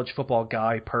a college football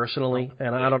guy personally,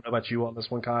 and I don't know about you on this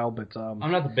one, Kyle, but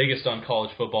I'm not the biggest on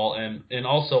college football, and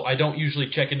also I don't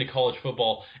usually check into college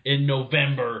football in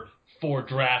November for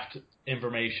draft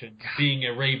information, being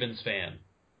a Ravens fan.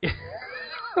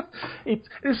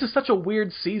 This is such a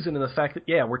weird season in the fact that,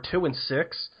 we're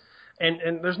 2-6,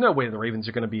 and there's no way the Ravens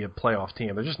are going to be a playoff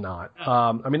team. They're just not.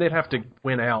 I mean, they'd have to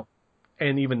win out,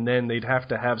 and even then they'd have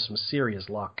to have some serious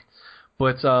luck.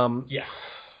 But, sadly,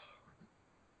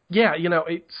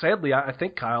 I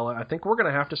think, Kyle, we're going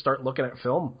to have to start looking at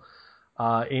film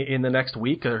in the next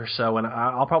week or so, and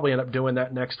I'll probably end up doing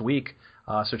that next week.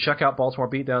 So check out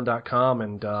BaltimoreBeatdown.com,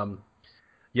 and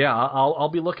I'll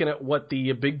be looking at what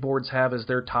the big boards have as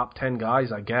their top 10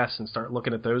 guys, I guess, and start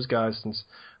looking at those guys, since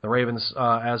the Ravens,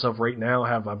 as of right now,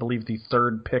 have, I believe, the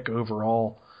third pick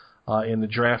overall in the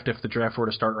draft, if the draft were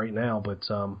to start right now. But,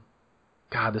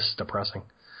 God, this is depressing.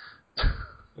 Ugh,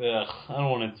 I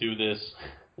don't want to do this.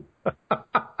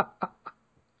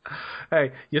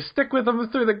 Hey, you stick with them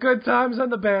through the good times and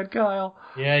the bad, Kyle.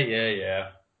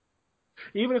 Yeah.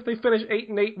 Even if they finish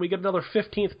 8-8, we get another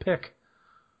 15th pick.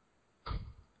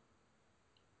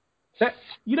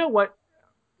 You know what?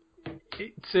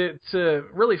 To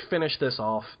really finish this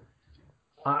off,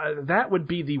 that would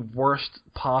be the worst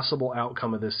possible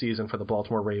outcome of this season for the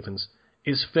Baltimore Ravens,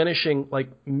 is finishing like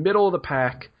middle of the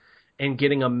pack and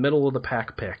getting a middle of the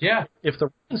pack pick. Yeah. If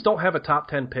the Ravens don't have a top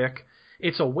 10 pick,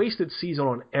 it's a wasted season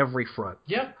on every front.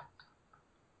 Yep.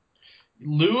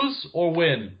 Lose or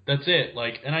win. That's it.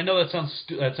 And I know that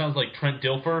sounds like Trent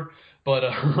Dilfer, but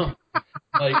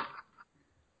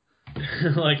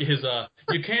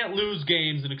you can't lose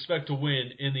games and expect to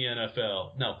win in the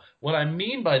NFL. No, what I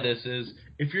mean by this is,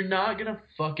 if you're not gonna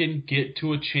fucking get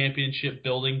to a championship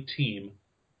building team,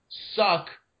 suck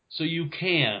so you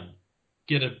can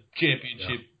get a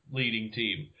championship leading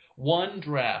team. One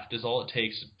draft is all it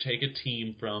takes to take a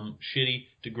team from shitty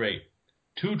to great.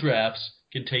 2 drafts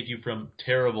can take you from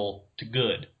terrible to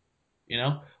good.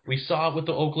 We saw it with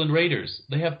the Oakland Raiders.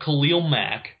 They have Khalil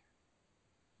Mack.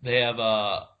 They have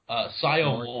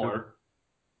Sio Moore.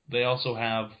 They also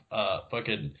have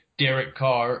fucking Derek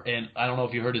Carr, and I don't know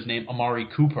if you heard his name, Amari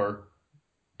Cooper.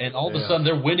 And all of a sudden,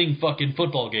 they're winning fucking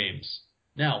football games.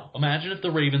 Now, imagine if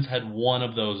the Ravens had one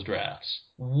of those drafts.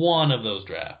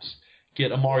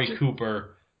 Get Amari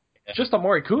Cooper. Just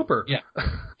Amari Cooper?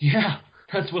 Yeah,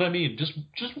 that's what I mean.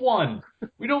 Just one.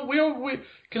 We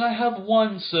can I have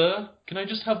one, sir? Can I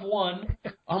just have one?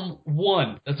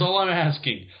 One. That's all I'm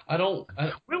asking. We don't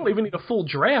even need a full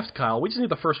draft, Kyle. We just need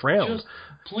the first round. Just,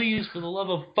 please, for the love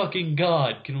of fucking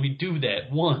God, can we do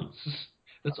that once?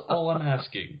 That's all I'm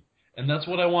asking. And that's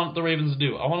what I want the Ravens to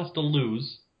do. I want us to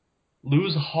lose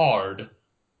hard,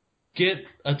 get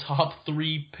a top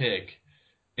 3 pick,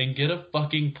 and get a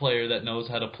fucking player that knows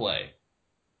how to play.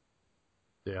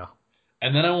 Yeah.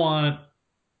 And then I want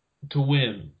to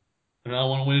win. And I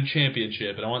want to win a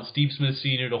championship. And I want Steve Smith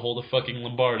Sr. to hold a fucking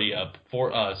Lombardi up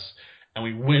for us. And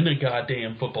we win a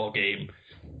goddamn football game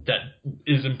that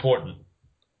is important.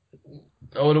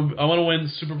 I want to win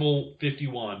Super Bowl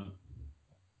 51.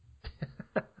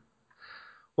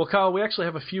 Well, Kyle, we actually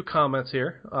have a few comments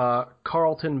here.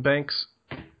 Carlton Banks,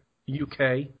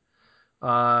 UK.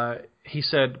 He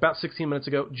said, about 16 minutes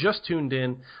ago, just tuned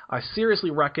in. I seriously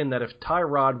reckon that if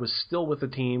Tyrod was still with the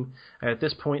team, at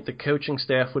this point the coaching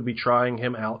staff would be trying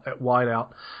him out at wide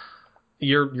out.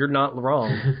 You're not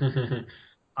wrong.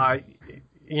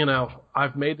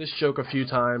 I've made this joke a few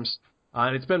times,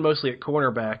 and it's been mostly at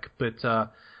cornerback,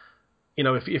 but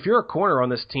if you're a corner on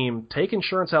this team, take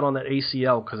insurance out on that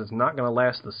ACL because it's not going to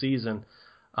last the season.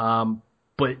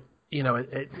 But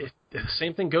the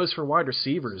same thing goes for wide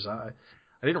receivers. I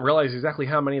didn't realize exactly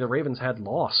how many the Ravens had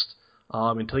lost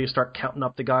until you start counting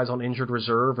up the guys on injured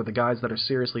reserve or the guys that are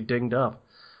seriously dinged up.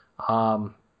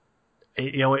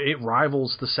 It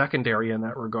rivals the secondary in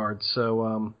that regard.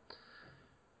 So,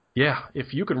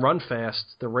 if you can run fast,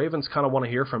 the Ravens kind of want to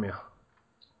hear from you.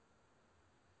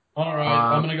 All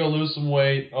right, I'm going to go lose some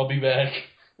weight. I'll be back.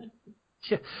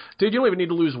 Yeah, dude, you don't even need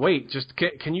to lose weight. Just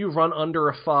can you run under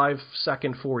a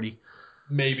 5-second 40?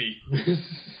 Maybe.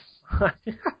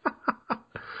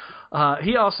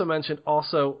 He also mentioned,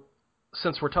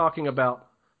 since we're talking about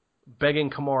begging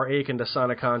Kamar Aiken to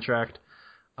sign a contract,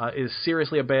 is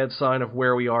seriously a bad sign of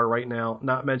where we are right now.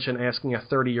 Not mention asking a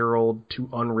 30-year-old to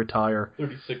unretire.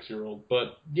 36-year-old,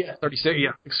 but yeah. 36, yeah,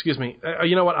 excuse me.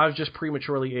 You know what? I've just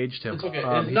prematurely aged him. It's okay.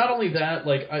 And not only that,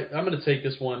 I'm going to take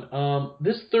this one.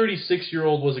 This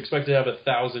 36-year-old was expected to have a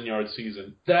 1,000-yard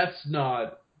season. That's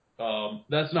not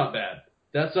bad.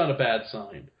 That's not a bad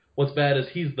sign. What's bad is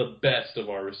he's the best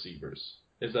of our receivers,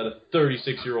 is that a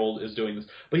 36-year-old is doing this.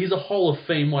 But he's a Hall of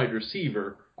Fame wide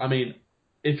receiver. I mean,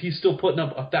 if he's still putting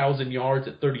up 1,000 yards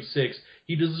at 36,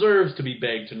 he deserves to be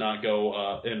begged to not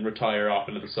go and retire off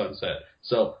into the sunset.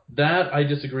 So that I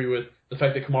disagree with. The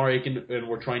fact that Kamar Aiken and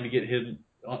we're trying to get him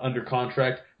under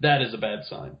contract, that is a bad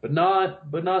sign. But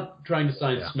not trying to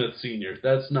sign Smith Sr.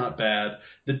 That's not bad.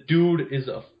 The dude is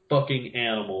a fucking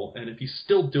animal, and if he's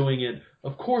still doing it,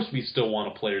 of course we still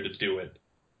want a player to do it.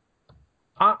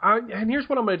 And here's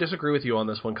what I'm going to disagree with you on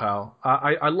this one, Kyle.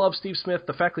 I love Steve Smith.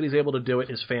 The fact that he's able to do it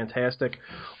is fantastic.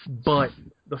 But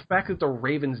the fact that the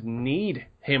Ravens need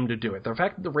him to do it, the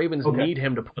fact that the Ravens need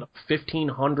him to put up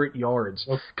 1,500 yards,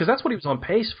 because that's what he was on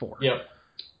pace for. Yep.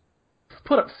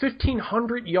 Put up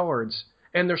 1,500 yards,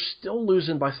 and they're still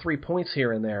losing by 3 points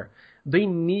here and there. They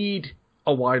need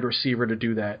a wide receiver to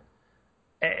do that.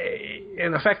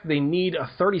 And the fact that they need a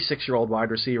 36-year-old wide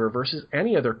receiver versus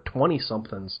any other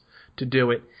 20-somethings to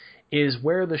do it is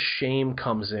where the shame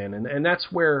comes in. And that's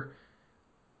where,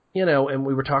 and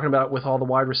we were talking about with all the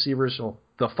wide receivers,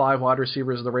 the 5 wide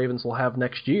receivers the Ravens will have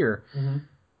next year,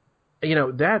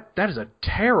 that is a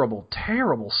terrible,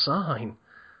 terrible sign.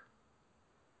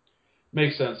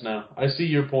 Makes sense now. I see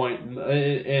your point.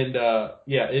 And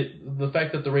the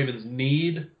fact that the Ravens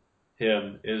need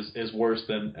him is worse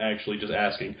than actually just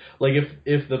asking. Like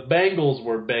if the Bengals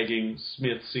were begging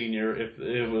Smith Sr., if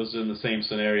it was in the same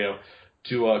scenario,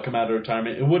 to come out of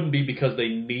retirement, it wouldn't be because they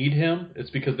need him. It's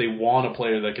because they want a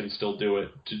player that can still do it,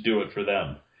 to do it for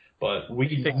them. But we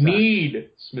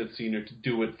need Smith Sr. to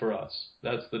do it for us.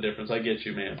 That's the difference. I get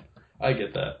you, man. I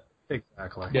get that.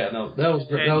 Exactly. Yeah, no, that was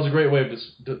a great way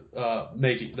of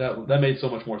making that. That made so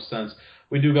much more sense.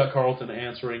 We do got Carlton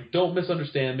answering. Don't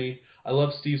misunderstand me. I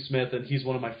love Steve Smith, and he's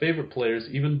one of my favorite players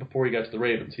even before he got to the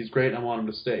Ravens. He's great, and I want him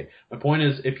to stay. My point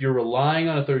is, if you're relying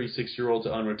on a 36-year-old to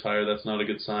unretire, that's not a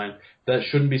good sign. That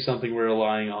shouldn't be something we're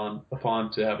relying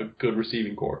upon to have a good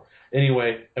receiving core.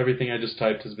 Anyway, everything I just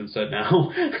typed has been said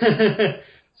now.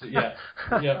 So, we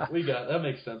got it. That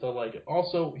makes sense. I like it.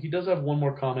 Also, he does have one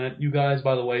more comment. You guys,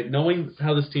 by the way, knowing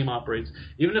how this team operates,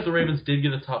 even if the Ravens did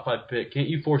get a top 5 pick, can't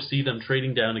you foresee them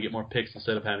trading down to get more picks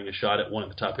instead of having a shot at one of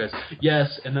the top guys?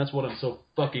 Yes, and that's what I'm so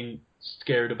fucking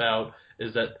scared about,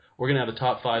 is that we're going to have a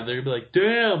top 5. They're going to be like,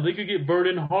 damn, they could get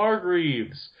Vernon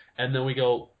Hargreaves. And then we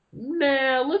go,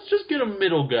 nah, let's just get a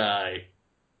middle guy.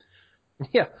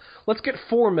 Yeah, let's get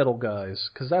 4 middle guys,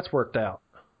 because that's worked out.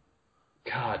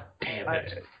 God damn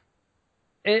it.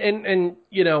 And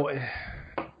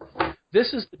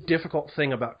this is the difficult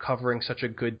thing about covering such a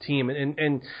good team.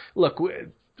 And look,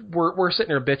 we're sitting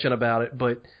here bitching about it,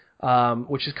 but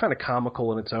which is kind of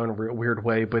comical in its own weird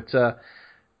way. But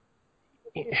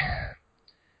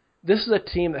this is a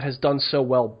team that has done so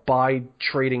well by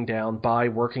trading down, by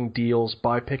working deals,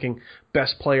 by picking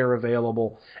best player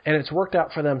available, and it's worked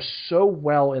out for them so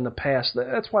well in the past.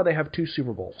 That's why they have 2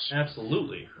 Super Bowls.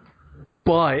 Absolutely.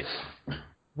 But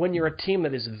when you're a team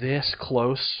that is this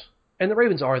close, and the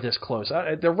Ravens are this close,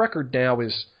 their record now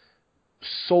is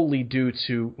solely due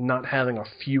to not having a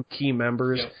few key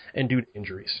members and due to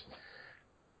injuries.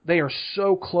 They are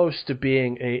so close to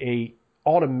being a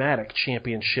automatic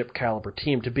championship caliber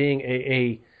team, to being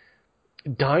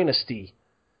dynasty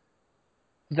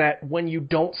that when you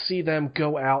don't see them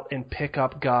go out and pick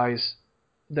up guys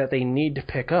that they need to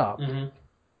pick up,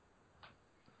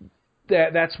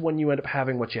 that's when you end up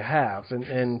having what you have,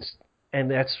 and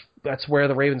that's where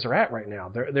the Ravens are at right now.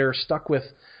 They're stuck with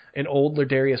an old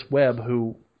Ladarius Webb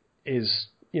who is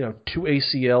 2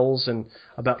 ACLs and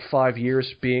about 5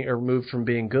 years being removed from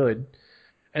being good,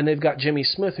 and they've got Jimmy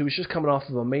Smith who was just coming off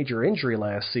of a major injury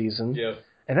last season,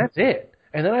 and that's it.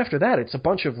 And then after that, it's a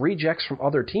bunch of rejects from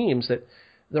other teams that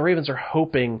the Ravens are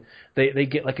hoping they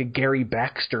get like a Gary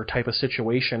Baxter type of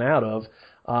situation out of,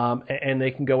 and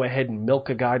they can go ahead and milk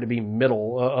a guy to be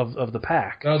middle of the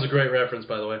pack. That was a great reference,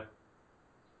 by the way.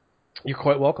 You're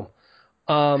quite welcome.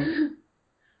 That's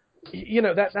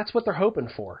what they're hoping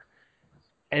for.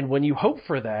 And when you hope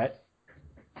for that,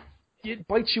 it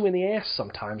bites you in the ass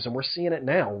sometimes, and we're seeing it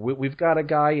now. We've got a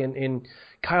guy in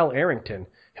Kyle Arrington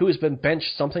who has been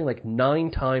benched something like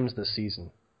 9 times this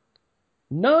season.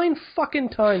 9 fucking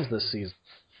times this season.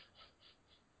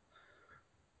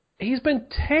 He's been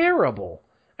terrible.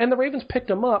 And the Ravens picked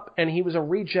him up, and he was a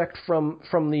reject from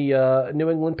the New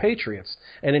England Patriots.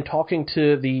 And in talking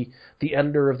to the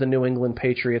editor of the New England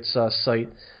Patriots site,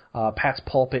 Pat's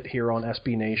Pulpit here on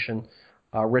SB Nation,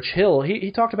 Rich Hill,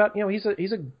 he talked about, he's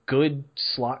a good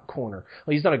slot corner.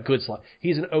 Well, he's not a good slot.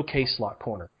 He's an okay slot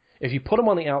corner. If you put him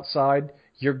on the outside,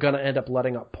 you're going to end up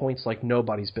letting up points like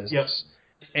nobody's business. Yes.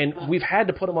 And we've had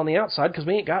to put him on the outside because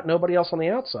we ain't got nobody else on the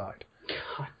outside.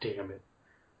 God damn it.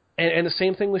 And the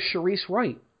same thing with Sharice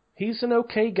Wright. He's an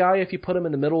okay guy if you put him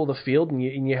in the middle of the field and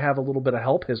you have a little bit of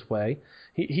help his way.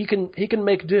 He can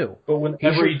make do. But when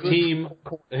every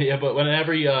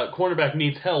cornerback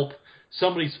needs help,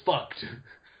 somebody's fucked.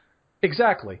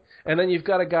 Exactly. And then you've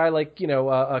got a guy like,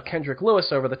 Kendrick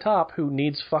Lewis over the top who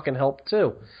needs fucking help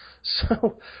too.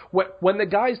 So when the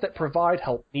guys that provide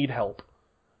help need help,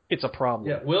 it's a problem.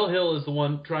 Yeah, Will Hill is the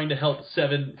one trying to help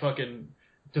 7 fucking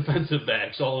defensive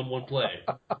backs all in one play.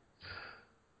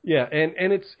 Yeah,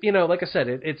 and it's, like I said,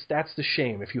 that's the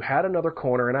shame. If you had another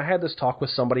corner, and I had this talk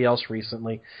with somebody else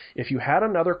recently, if you had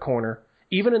another corner,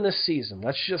 even in this season,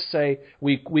 let's just say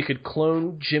we could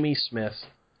clone Jimmy Smith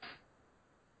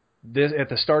at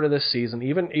the start of this season,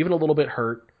 even a little bit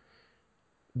hurt,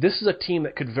 this is a team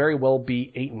that could very well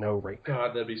be 8-0 right now.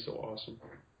 God, that'd be so awesome.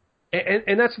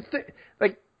 And that's the thing.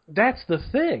 That's the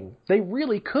thing. They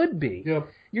really could be. Yep.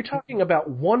 You're talking about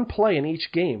one play in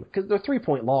each game, because they're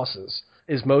 3-point losses,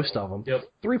 is most of them. Yep.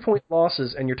 3-point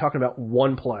losses, and you're talking about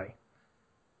one play.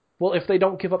 Well, if they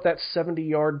don't give up that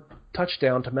 70-yard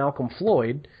touchdown to Malcolm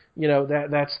Floyd,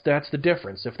 that's the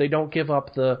difference. If they don't give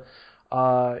up the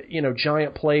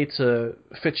giant play to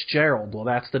Fitzgerald, well,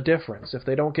 that's the difference. If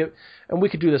they don't and we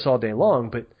could do this all day long,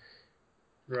 but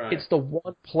right. It's the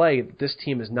one play that this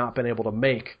team has not been able to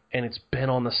make, and it's been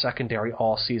on the secondary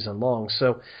all season long.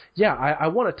 So, yeah, I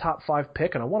want a top 5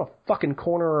 pick, and I want a fucking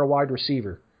corner or a wide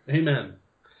receiver. Amen.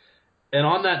 And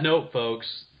on that note,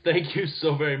 folks, thank you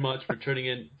so very much for tuning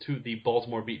in to the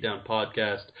Baltimore Beatdown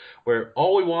podcast, where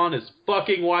all we want is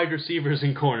fucking wide receivers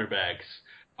and cornerbacks.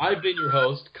 I've been your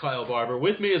host, Kyle Barber.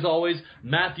 With me, as always,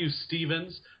 Matthew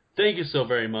Stevens. Thank you so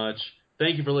very much.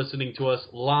 Thank you for listening to us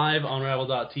live on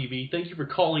Ravel.tv. Thank you for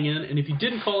calling in. And if you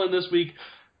didn't call in this week,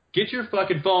 get your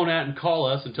fucking phone out and call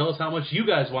us and tell us how much you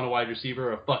guys want a wide receiver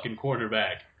or a fucking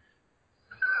cornerback.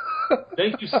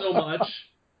 Thank you so much.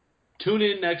 Tune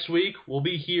in next week. We'll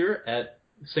be here at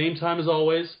the same time as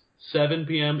always, 7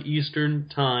 p.m. Eastern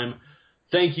Time.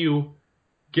 Thank you.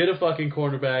 Get a fucking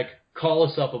cornerback. Call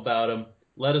us up about him.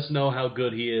 Let us know how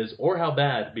good he is or how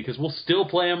bad, because we'll still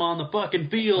play him on the fucking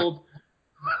field.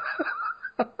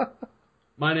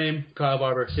 My name, Kyle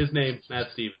Barber. His name, Matt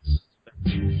Stevens.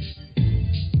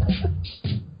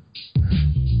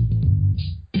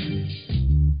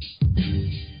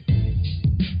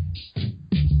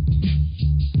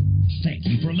 Thank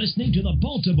you for listening to the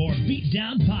Baltimore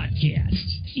Beatdown Podcast.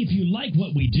 If you like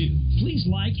what we do, please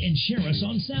like and share us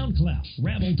on SoundCloud,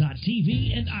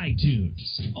 Rabble.tv, and iTunes.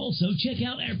 Also, check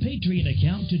out our Patreon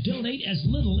account to donate as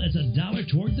little as $1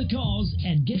 toward the cause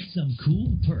and get some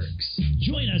cool perks.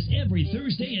 Join us every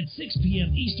Thursday at 6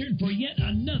 p.m. Eastern for yet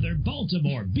another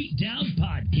Baltimore Beatdown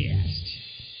Podcast.